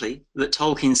simply that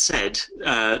Tolkien said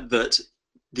that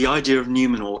the idea of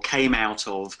Numenor came out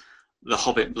of the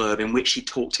Hobbit blurb, in which he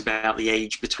talked about the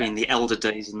age between the Elder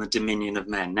Days and the Dominion of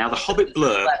Men. Now, the Hobbit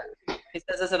blurb he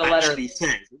says this in a letter. Actually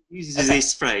says, it uses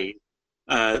this phrase,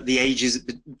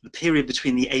 the period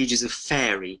between the ages of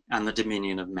Fairy and the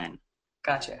Dominion of Men.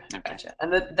 Gotcha.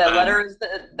 And that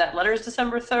letter is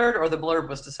December 3rd, or the blurb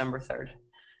was December 3rd?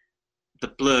 The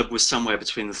blurb was somewhere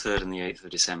between the 3rd and the 8th of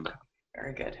December.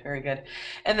 Very good, very good.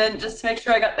 And then just to make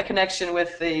sure I got the connection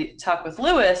with the talk with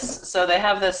Lewis, so they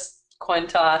have this coin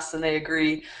toss and they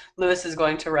agree Lewis is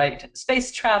going to write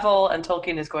space travel and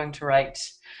Tolkien is going to write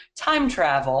time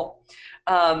travel.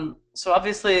 So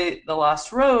obviously The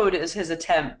Lost Road is his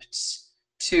attempt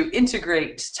to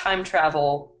integrate time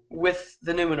travel with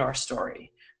the Numenor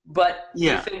story. But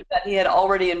you think that he had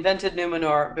already invented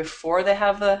Numenor before they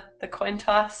have the coin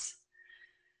toss?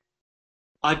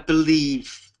 I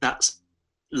believe that's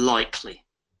likely,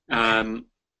 and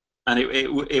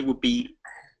it would be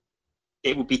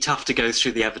tough to go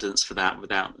through the evidence for that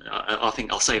without. I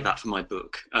think I'll save that for my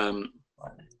book.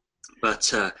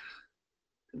 But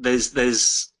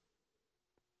there's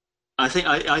I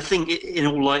think in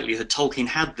all likelihood Tolkien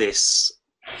had this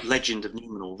Legend of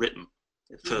Numenor written,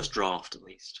 first draft at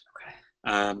least,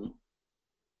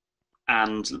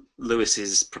 and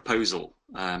Lewis's proposal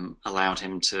allowed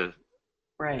him to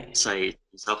say to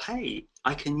himself, "Hey,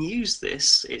 I can use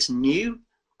this. It's new.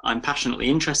 I'm passionately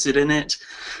interested in it."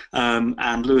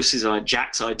 And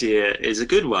Jack's idea is a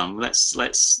good one.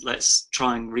 Let's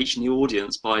try and reach a new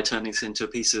audience by turning this into a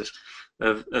piece of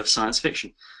science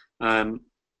fiction.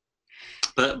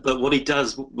 But what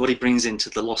he brings into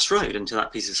The Lost Road, into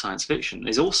that piece of science fiction,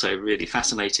 is also really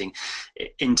fascinating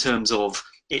in terms of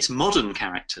its modern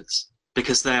characters,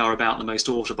 because they are about the most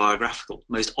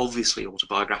obviously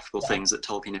autobiographical things that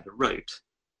Tolkien ever wrote.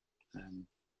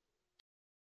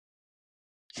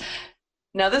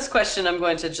 Now, this question, I'm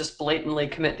going to just blatantly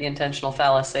commit the intentional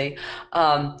fallacy.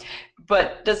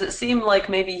 But does it seem like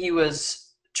maybe he was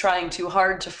trying too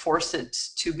hard to force it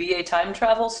to be a time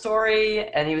travel story,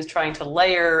 and he was trying to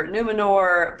layer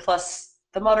Numenor plus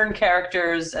the modern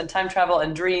characters and time travel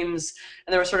and dreams,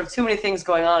 and there were sort of too many things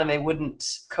going on and they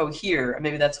wouldn't cohere, and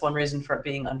maybe that's one reason for it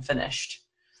being unfinished?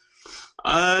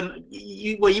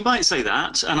 You might say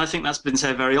that, and I think that's been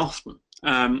said very often.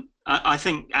 I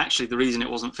think actually the reason it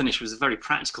wasn't finished was a very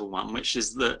practical one, which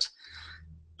is that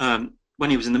when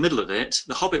he was in the middle of it,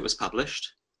 The Hobbit was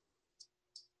published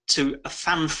to a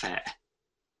fanfare.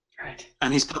 Right.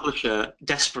 And his publisher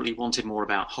desperately wanted more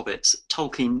about hobbits.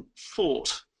 Tolkien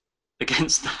fought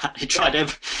against that. He tried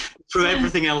through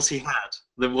everything else he had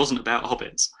that wasn't about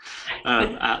hobbits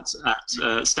at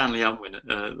Stanley Unwin,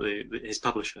 his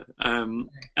publisher.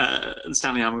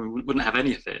 Stanley Unwin wouldn't have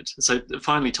any of it. So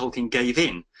finally Tolkien gave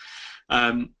in.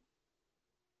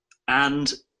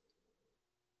 And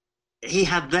he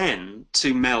had then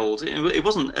to meld, it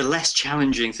wasn't a less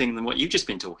challenging thing than what you've just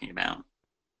been talking about.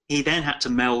 He then had to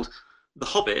meld The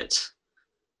Hobbit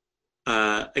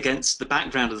against the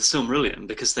background of the Silmarillion,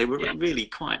 because they were really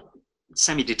quite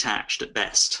semi-detached at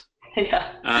best.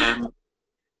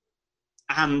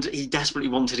 And he desperately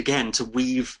wanted again to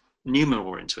weave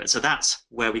Numenor into it. So that's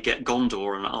where we get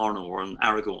Gondor and Arnor and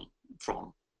Aragorn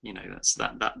from. You know,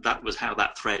 that was how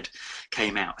that thread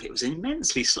came out. It was an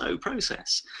immensely slow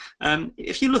process.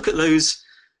 If you look at those,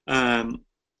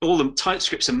 all the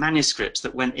typescripts and manuscripts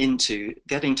that went into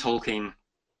getting Tolkien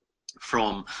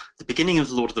from the beginning of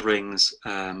The Lord of the Rings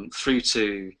through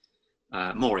to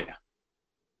Moria,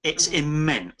 it's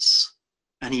immense.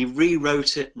 And he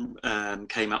rewrote it and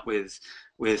came up with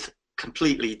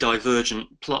completely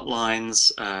divergent plot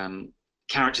lines.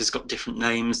 Characters got different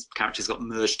names. Characters got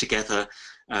merged together.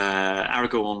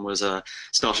 Aragorn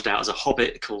started out as a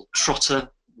hobbit called Trotter,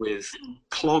 with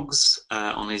clogs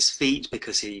on his feet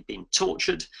because he'd been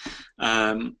tortured.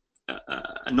 Not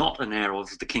an heir of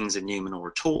the kings of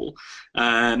Numenor at all.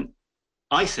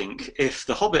 I think if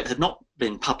The Hobbit had not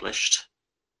been published,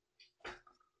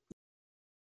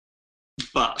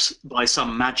 but by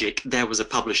some magic there was a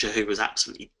publisher who was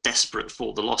absolutely desperate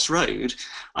for The Lost Road,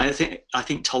 I think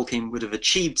Tolkien would have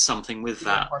achieved something with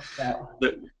that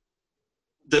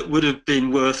would have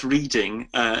been worth reading.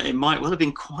 It might well have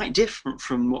been quite different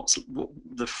from what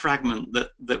the fragment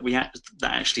that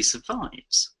actually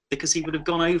survives, because he would have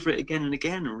gone over it again and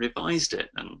again and revised it.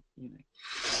 And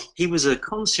he was a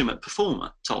consummate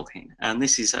performer, Tolkien, and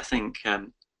this is, I think,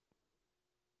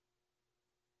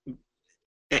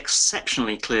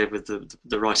 exceptionally clear with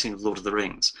the writing of Lord of the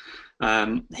Rings.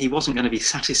 He wasn't going to be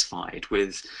satisfied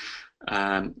with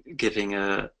giving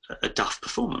a duff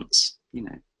performance. He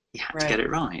had to get it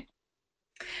right.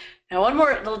 Now, one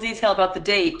more little detail about the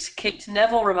date. Kate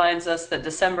Neville reminds us that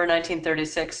December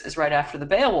 1936 is right after the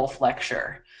Beowulf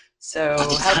lecture. So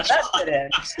how did that fit in?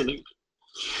 Absolutely.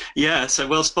 Yeah, so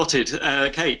well spotted,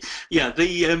 Kate. Yeah, so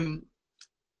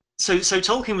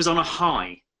Tolkien was on a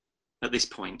high at this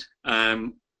point,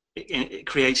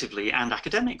 creatively and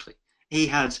academically. He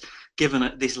had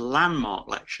given this landmark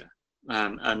lecture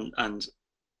and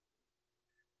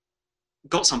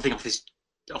got something off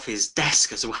his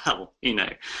desk as well. He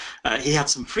had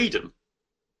some freedom,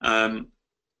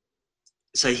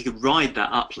 so he could ride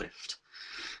that uplift.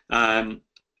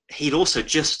 He'd also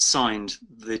just signed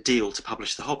the deal to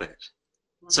publish The Hobbit,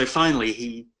 so finally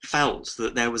he felt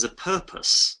that there was a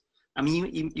purpose. I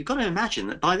mean, you've got to imagine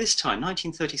that by this time,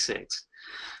 1936,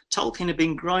 Tolkien had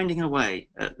been grinding away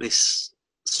at this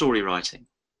story writing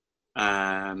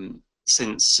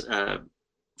since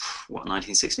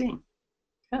 1916,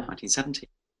 1917.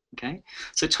 Okay,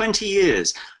 so 20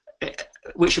 years,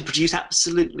 which had produced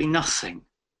absolutely nothing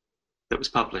that was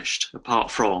published apart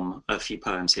from a few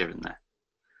poems here and there.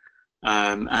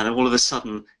 And all of a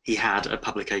sudden, he had a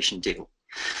publication deal.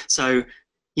 So,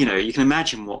 you know, you can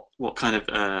imagine what kind of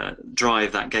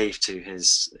drive that gave to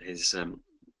his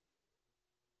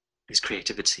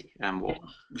creativity, and what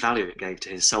value it gave to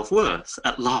his self-worth.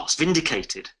 At last,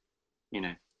 vindicated, you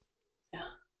know. Yeah.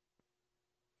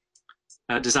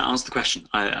 Does that answer the question?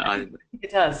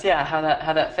 It does, yeah. How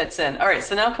that fits in. All right.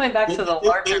 So now coming back to the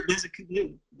larger.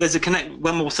 There's a connect.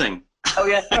 One more thing. Oh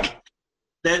yeah. Sure.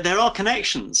 There are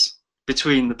connections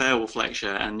between the Beowulf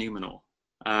lecture and Numenor.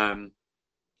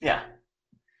 Yeah.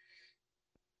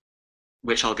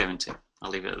 Which I'll go into.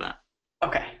 I'll leave it at that.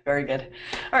 Okay, very good.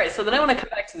 All right, so then I want to come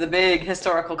back to the big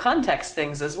historical context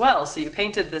things as well. So you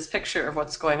painted this picture of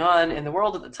what's going on in the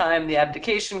world at the time, the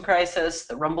abdication crisis,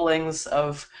 the rumblings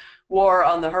of war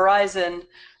on the horizon,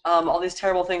 all these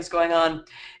terrible things going on.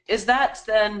 Is that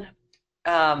then,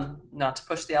 not to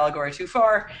push the allegory too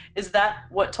far, is that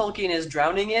what Tolkien is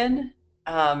drowning in?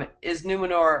 Is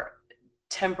Numenor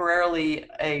temporarily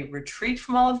a retreat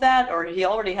from all of that, or he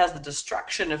already has the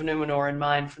destruction of Numenor in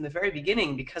mind from the very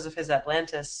beginning because of his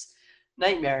Atlantis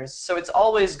nightmares? So it's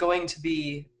always going to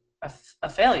be a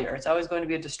failure. It's always going to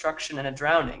be a destruction and a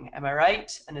drowning. Am I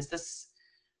right? And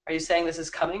are you saying this is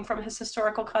coming from his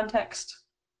historical context?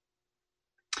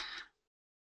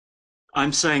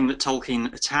 I'm saying that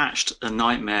Tolkien attached a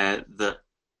nightmare that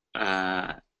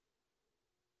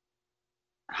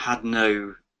had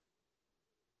no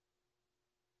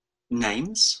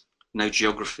names, no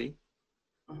geography,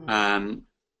 no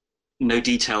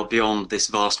detail beyond this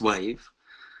vast wave,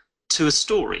 to a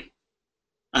story,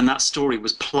 and that story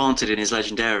was planted in his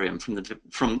legendarium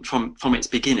from its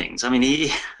beginnings. I mean,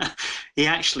 he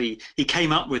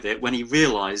came up with it when he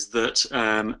realised that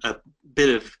a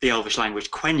bit of the Elvish language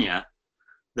Quenya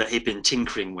that he'd been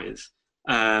tinkering with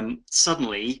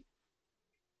suddenly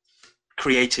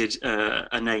created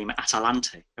a name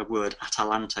Atalante, a word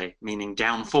Atalante, meaning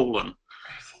downfallen.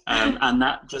 And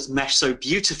that just meshed so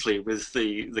beautifully with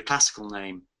the classical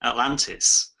name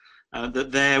Atlantis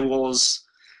that there was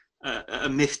a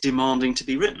myth demanding to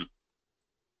be written,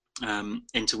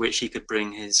 into which he could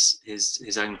bring his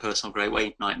own personal Great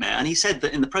Wave nightmare. And he said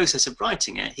that in the process of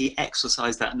writing it, he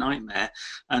exorcised that nightmare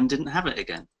and didn't have it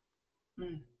again.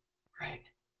 Right.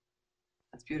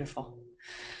 That's beautiful.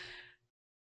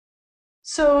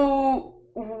 So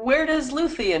where does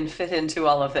Luthien fit into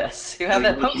all of this? You have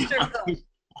that poster of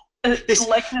the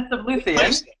likeness of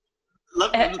Luthien.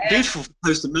 Beautiful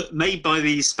poster made by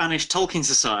the Spanish Tolkien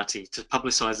Society to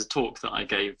publicise a talk that I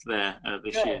gave there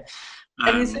this year.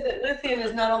 And you say that Luthien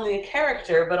is not only a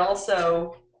character, but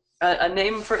also a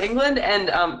name for England.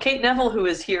 And Kate Neville, who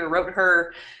is here, wrote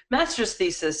her master's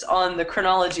thesis on the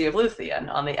chronology of Luthien,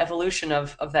 on the evolution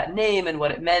of that name and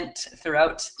what it meant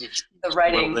throughout the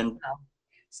writing. Well, then,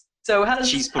 so how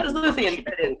does Luthien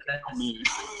fit into this?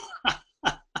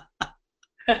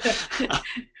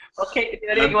 Well, Kate, if you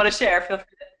have anything you want to share, feel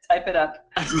free to type it up.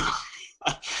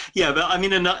 Yeah, but I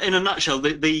mean, in a nutshell,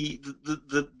 the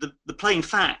plain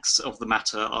facts of the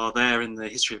matter are there in the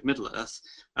history of Middle-earth.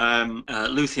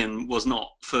 Luthien was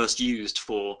not first used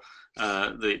for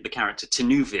the character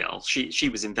Tinuviel. She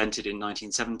was invented in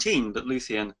 1917, but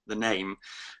Luthien, the name,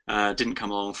 didn't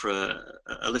come along for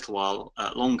a little while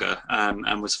longer,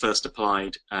 and was first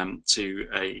applied to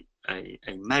a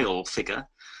male figure,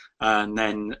 and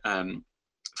then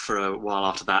for a while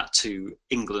after that to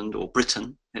England or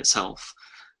Britain itself.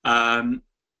 And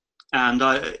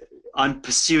I'm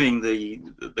pursuing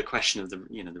the question of the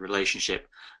relationship,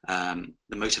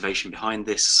 the motivation behind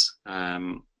this,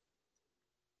 and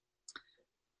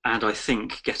I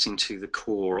think getting to the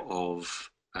core of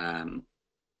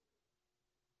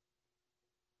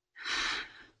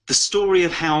the story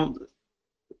of how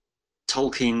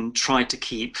Tolkien tried to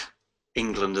keep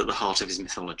England at the heart of his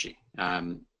mythology.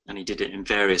 And he did it in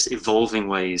various evolving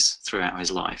ways throughout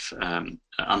his life,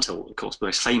 until, of course,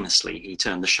 most famously, he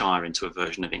turned the Shire into a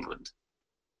version of England.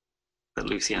 But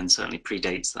Luthien certainly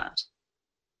predates that.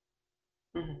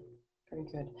 Mm-hmm. Very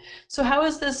good. So how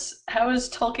is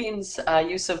Tolkien's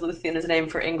use of Luthien as a name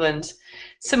for England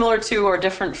similar to or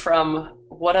different from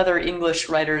what other English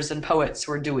writers and poets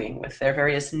were doing with their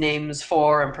various names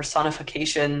for and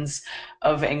personifications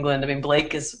of England? I mean,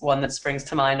 Blake is one that springs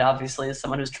to mind, obviously, as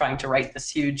someone who's trying to write this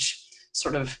huge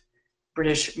sort of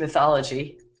British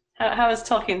mythology. How is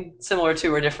Tolkien similar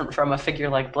to or different from a figure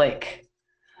like Blake?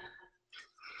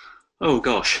 Oh,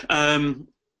 gosh.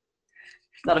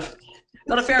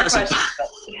 Not a fair question.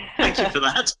 Thank you for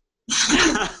that.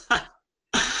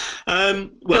 Well,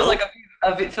 feels like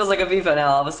It feels like Aviva now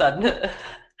all of a sudden.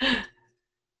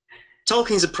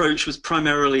 Tolkien's approach was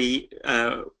primarily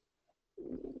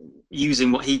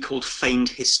using what he called feigned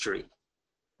history.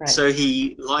 Right. So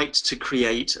he liked to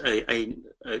create a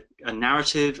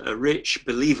narrative, a rich,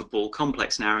 believable,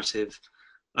 complex narrative,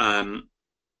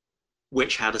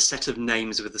 which had a set of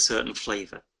names with a certain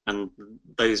flavour. And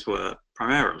those were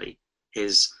primarily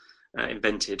his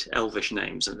invented elvish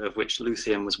names, of which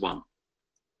Luthien was one.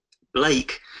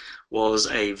 Blake was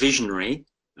a visionary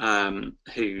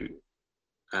who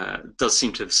does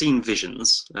seem to have seen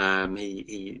visions.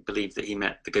 He believed that he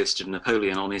met the ghost of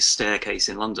Napoleon on his staircase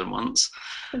in London once.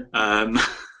 And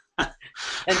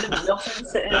did Wilson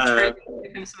sit in a tree and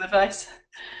give him some advice?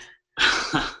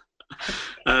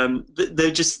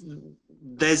 They're just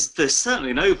there's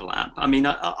certainly an overlap. I mean,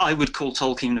 I would call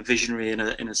Tolkien a visionary in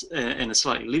a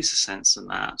slightly looser sense than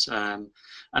that.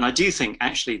 And I do think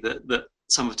actually that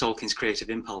some of Tolkien's creative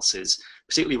impulses,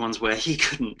 particularly ones where he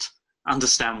couldn't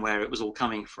understand where it was all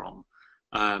coming from,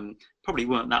 probably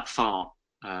weren't that far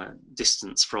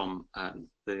distance from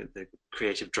the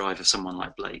creative drive of someone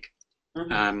like Blake.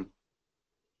 Mm-hmm.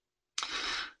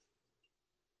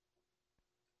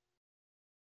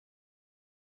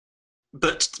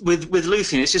 But with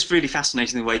Luthien, it's just really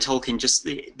fascinating the way Tolkien just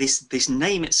this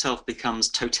name itself becomes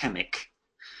totemic,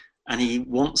 and he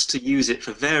wants to use it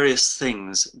for various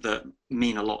things that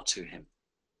mean a lot to him.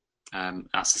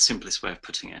 That's the simplest way of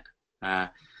putting it.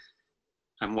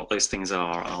 And what those things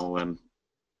are, I'll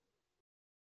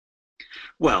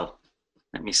well,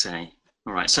 let me say.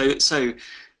 All right, so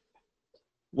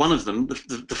one of them,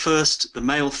 the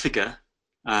male figure,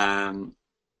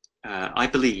 I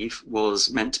believe,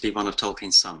 was meant to be one of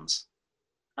Tolkien's sons.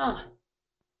 Oh.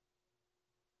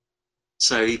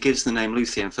 So he gives the name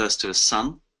Luthien first to his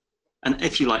son, and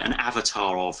if you like, an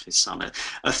avatar of his son,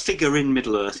 a figure in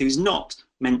Middle-earth who's not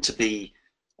meant to be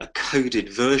a coded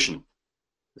version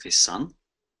of his son,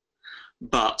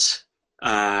 but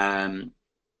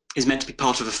is meant to be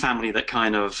part of a family that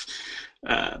kind of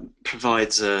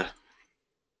provides a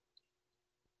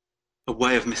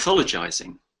way of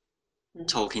mythologizing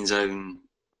Tolkien's own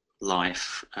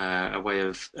life, a way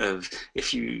of,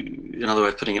 if you, another way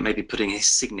of putting it, maybe putting his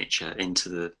signature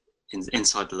into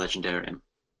inside the legendarium,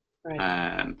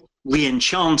 right.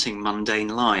 Re-enchanting mundane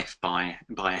life by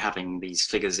having these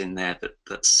figures in there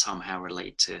that somehow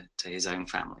relate to his own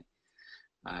family.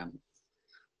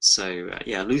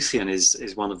 Yeah, Luthien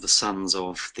is one of the sons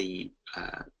of the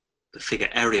figure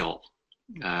Eriol,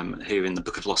 who in the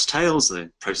Book of Lost Tales,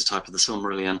 the prototype of the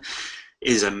Silmarillion,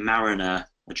 is a mariner,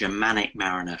 a Germanic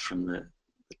mariner from the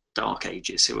Dark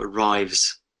Ages who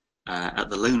arrives at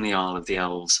the lonely Isle of the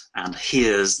Elves and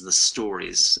hears the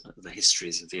stories, the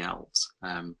histories of the elves.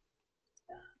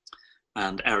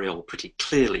 And Eriol pretty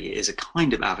clearly is a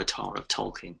kind of avatar of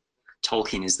Tolkien.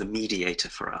 Tolkien is the mediator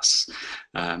for us.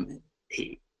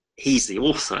 He's the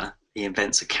author. He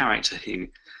invents a character who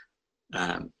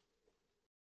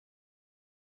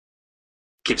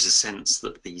gives a sense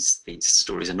that these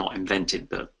stories are not invented,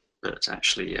 but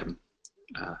actually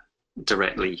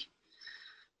directly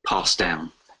passed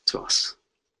down to us.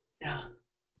 Yeah.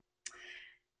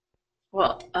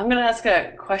 Well, I'm going to ask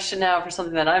a question now for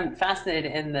something that I'm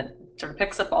fascinated in that sort of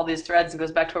picks up all these threads and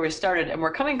goes back to where we started. And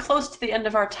we're coming close to the end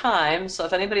of our time. So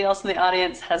if anybody else in the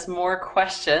audience has more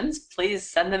questions, please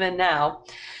send them in now.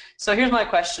 So here's my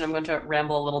question. I'm going to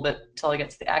ramble a little bit until I get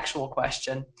to the actual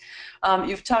question.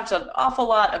 You've talked an awful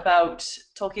lot about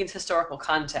Tolkien's historical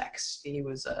context. He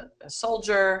was a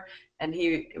soldier, and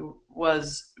he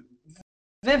was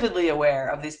vividly aware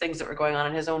of these things that were going on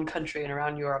in his own country and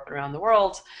around Europe and around the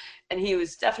world. And he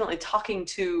was definitely talking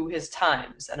to his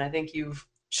times. And I think you've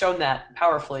shown that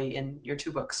powerfully in your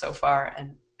two books so far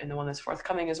and in the one that's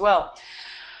forthcoming as well.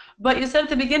 But you said at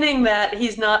the beginning that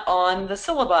he's not on the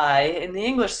syllabi in the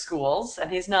English schools, and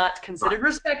he's not considered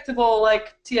respectable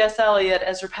like T.S. Eliot,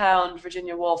 Ezra Pound,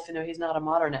 Virginia Woolf. You know, he's not a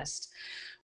modernist.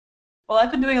 Well,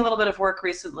 I've been doing a little bit of work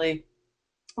recently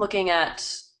looking at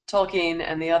Tolkien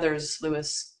and the others,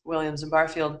 Lewis, Williams, and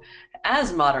Barfield,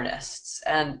 as modernists,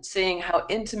 and seeing how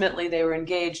intimately they were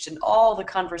engaged in all the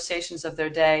conversations of their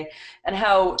day, and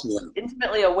how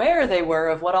intimately aware they were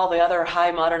of what all the other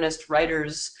high modernist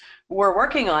writers were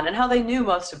working on, and how they knew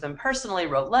most of them personally,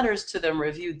 wrote letters to them,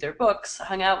 reviewed their books,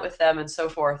 hung out with them, and so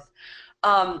forth.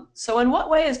 So in what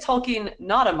way is Tolkien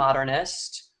not a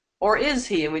modernist, or is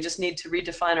he, and we just need to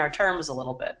redefine our terms a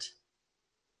little bit?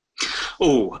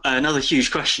 Oh, another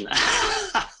huge question.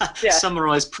 Yeah.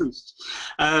 Summarize Proust.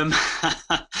 Well,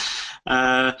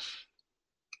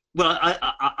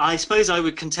 I suppose I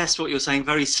would contest what you're saying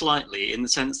very slightly, in the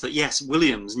sense that, yes,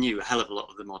 Williams knew a hell of a lot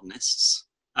of the modernists.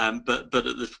 But at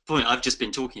the point I've just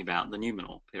been talking about, the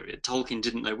Numenor period, Tolkien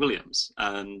didn't know Williams,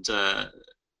 and let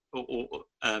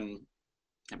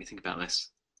me think about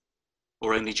this,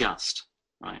 or only just,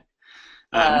 right?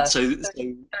 So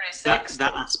 36.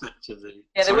 that aspect of the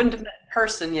They wouldn't have met in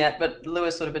person yet, but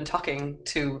Lewis would have been talking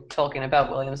to Tolkien about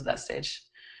Williams at that stage.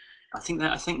 I think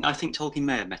Tolkien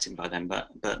may have met him by then, but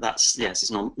that's, yes,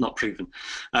 it's not proven.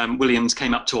 Williams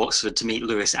came up to Oxford to meet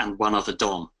Lewis and one other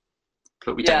Don,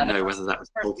 but we don't know whether that was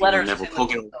Tolkien or Neville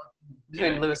Coghill.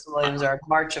 Between Lewis and Williams are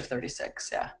March of 36,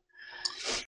 yeah.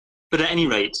 But at any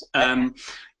rate,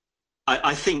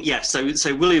 I think, yes,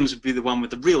 so Williams would be the one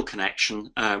with the real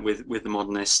connection with the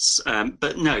modernists.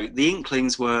 But no, the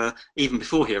Inklings were, even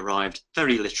before he arrived,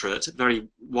 very literate, very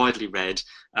widely read.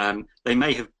 They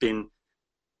may have been,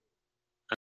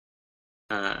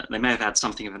 they may have had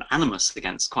something of an animus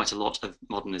against quite a lot of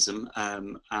modernism,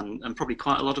 and probably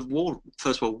quite a lot of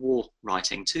First World War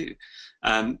writing too.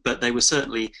 But they were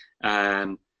certainly,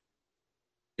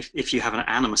 if you have an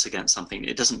animus against something,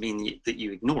 it doesn't mean that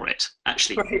you ignore it.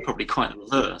 Actually, right. Probably quite the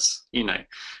reverse. You know,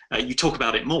 you talk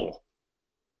about it more,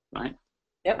 right?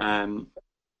 Yep.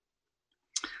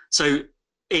 So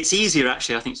it's easier,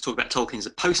 actually, I think, to talk about Tolkien as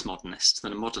a postmodernist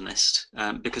than a modernist,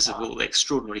 because of all the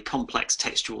extraordinarily complex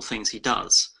textual things he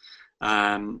does.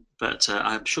 But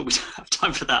I'm sure we don't have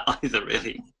time for that either,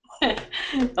 really.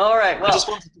 All right. Well, I just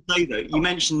wanted to say, though, you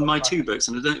mentioned my two books,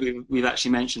 and I don't think we've actually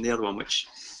mentioned the other one, which.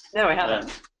 No, we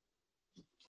haven't.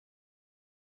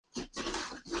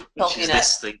 Tolkien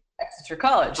at Exeter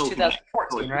College,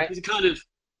 2014, right? It's a kind of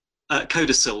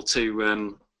codicil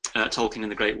to Tolkien in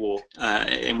the Great War,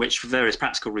 in which, for various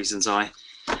practical reasons, I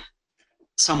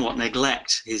somewhat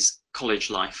neglect his college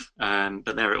life,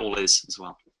 but there it all is as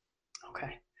well.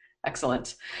 Okay,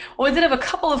 excellent. Well, we did have a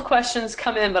couple of questions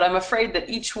come in, but I'm afraid that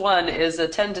each one is a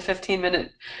 10 to 15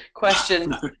 minute question,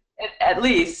 no. At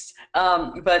least.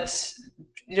 But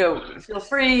feel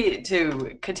free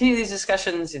to continue these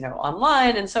discussions,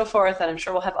 online and so forth, and I'm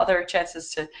sure we'll have other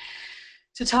chances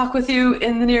to talk with you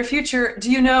in the near future.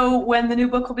 Do you know when the new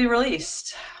book will be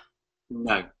released?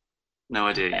 No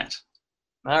idea yet.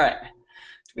 All right.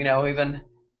 Do we know even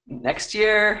next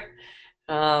year?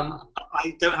 I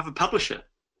don't have a publisher.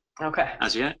 Okay.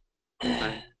 As yet.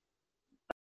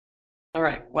 All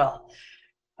right. Well,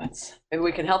 maybe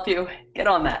we can help you get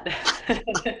on that.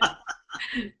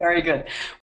 Very good.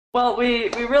 Well, we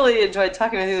really enjoyed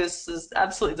talking with you. This is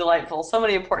absolutely delightful. So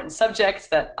many important subjects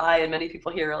that I and many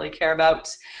people here really care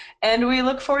about. And we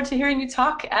look forward to hearing you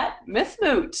talk at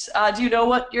MythMoot. Do you know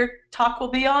what your talk will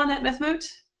be on at MythMoot?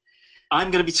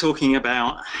 I'm going to be talking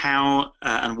about how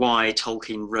and why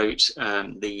Tolkien wrote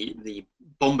the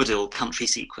Bombadil country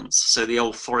sequence. So the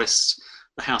old forests,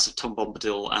 the House of Tom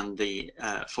Bombadil, and the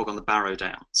Fog on the Barrow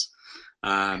Downs.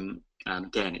 And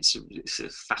again, it's a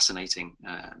fascinating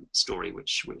story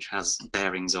which has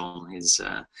bearings on his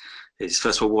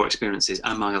First World War experiences,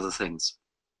 among other things.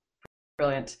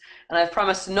 Brilliant. And I've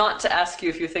promised not to ask you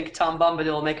if you think Tom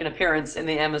Bombadil will make an appearance in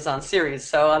the Amazon series,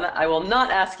 so I will not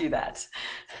ask you that.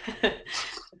 I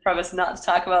promise not to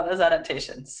talk about those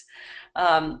adaptations.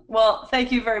 Well,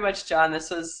 thank you very much, John.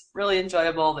 This was really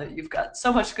enjoyable. That you've got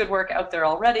so much good work out there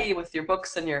already with your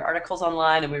books and your articles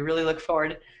online, and we really look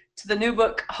forward to the new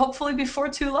book, hopefully before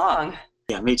too long.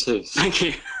 Yeah, me too. Thank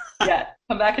you. Yeah,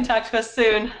 come back and talk to us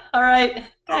soon. All right,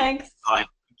 thanks. Bye.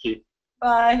 Thank you.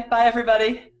 Bye. Bye,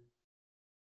 everybody.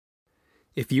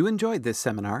 If you enjoyed this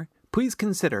seminar, please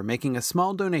consider making a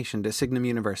small donation to Signum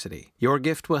University. Your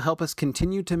gift will help us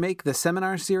continue to make the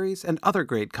seminar series and other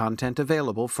great content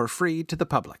available for free to the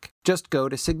public. Just go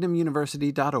to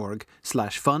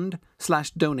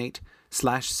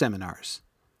signumuniversity.org/fund/donate/seminars.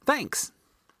 Thanks!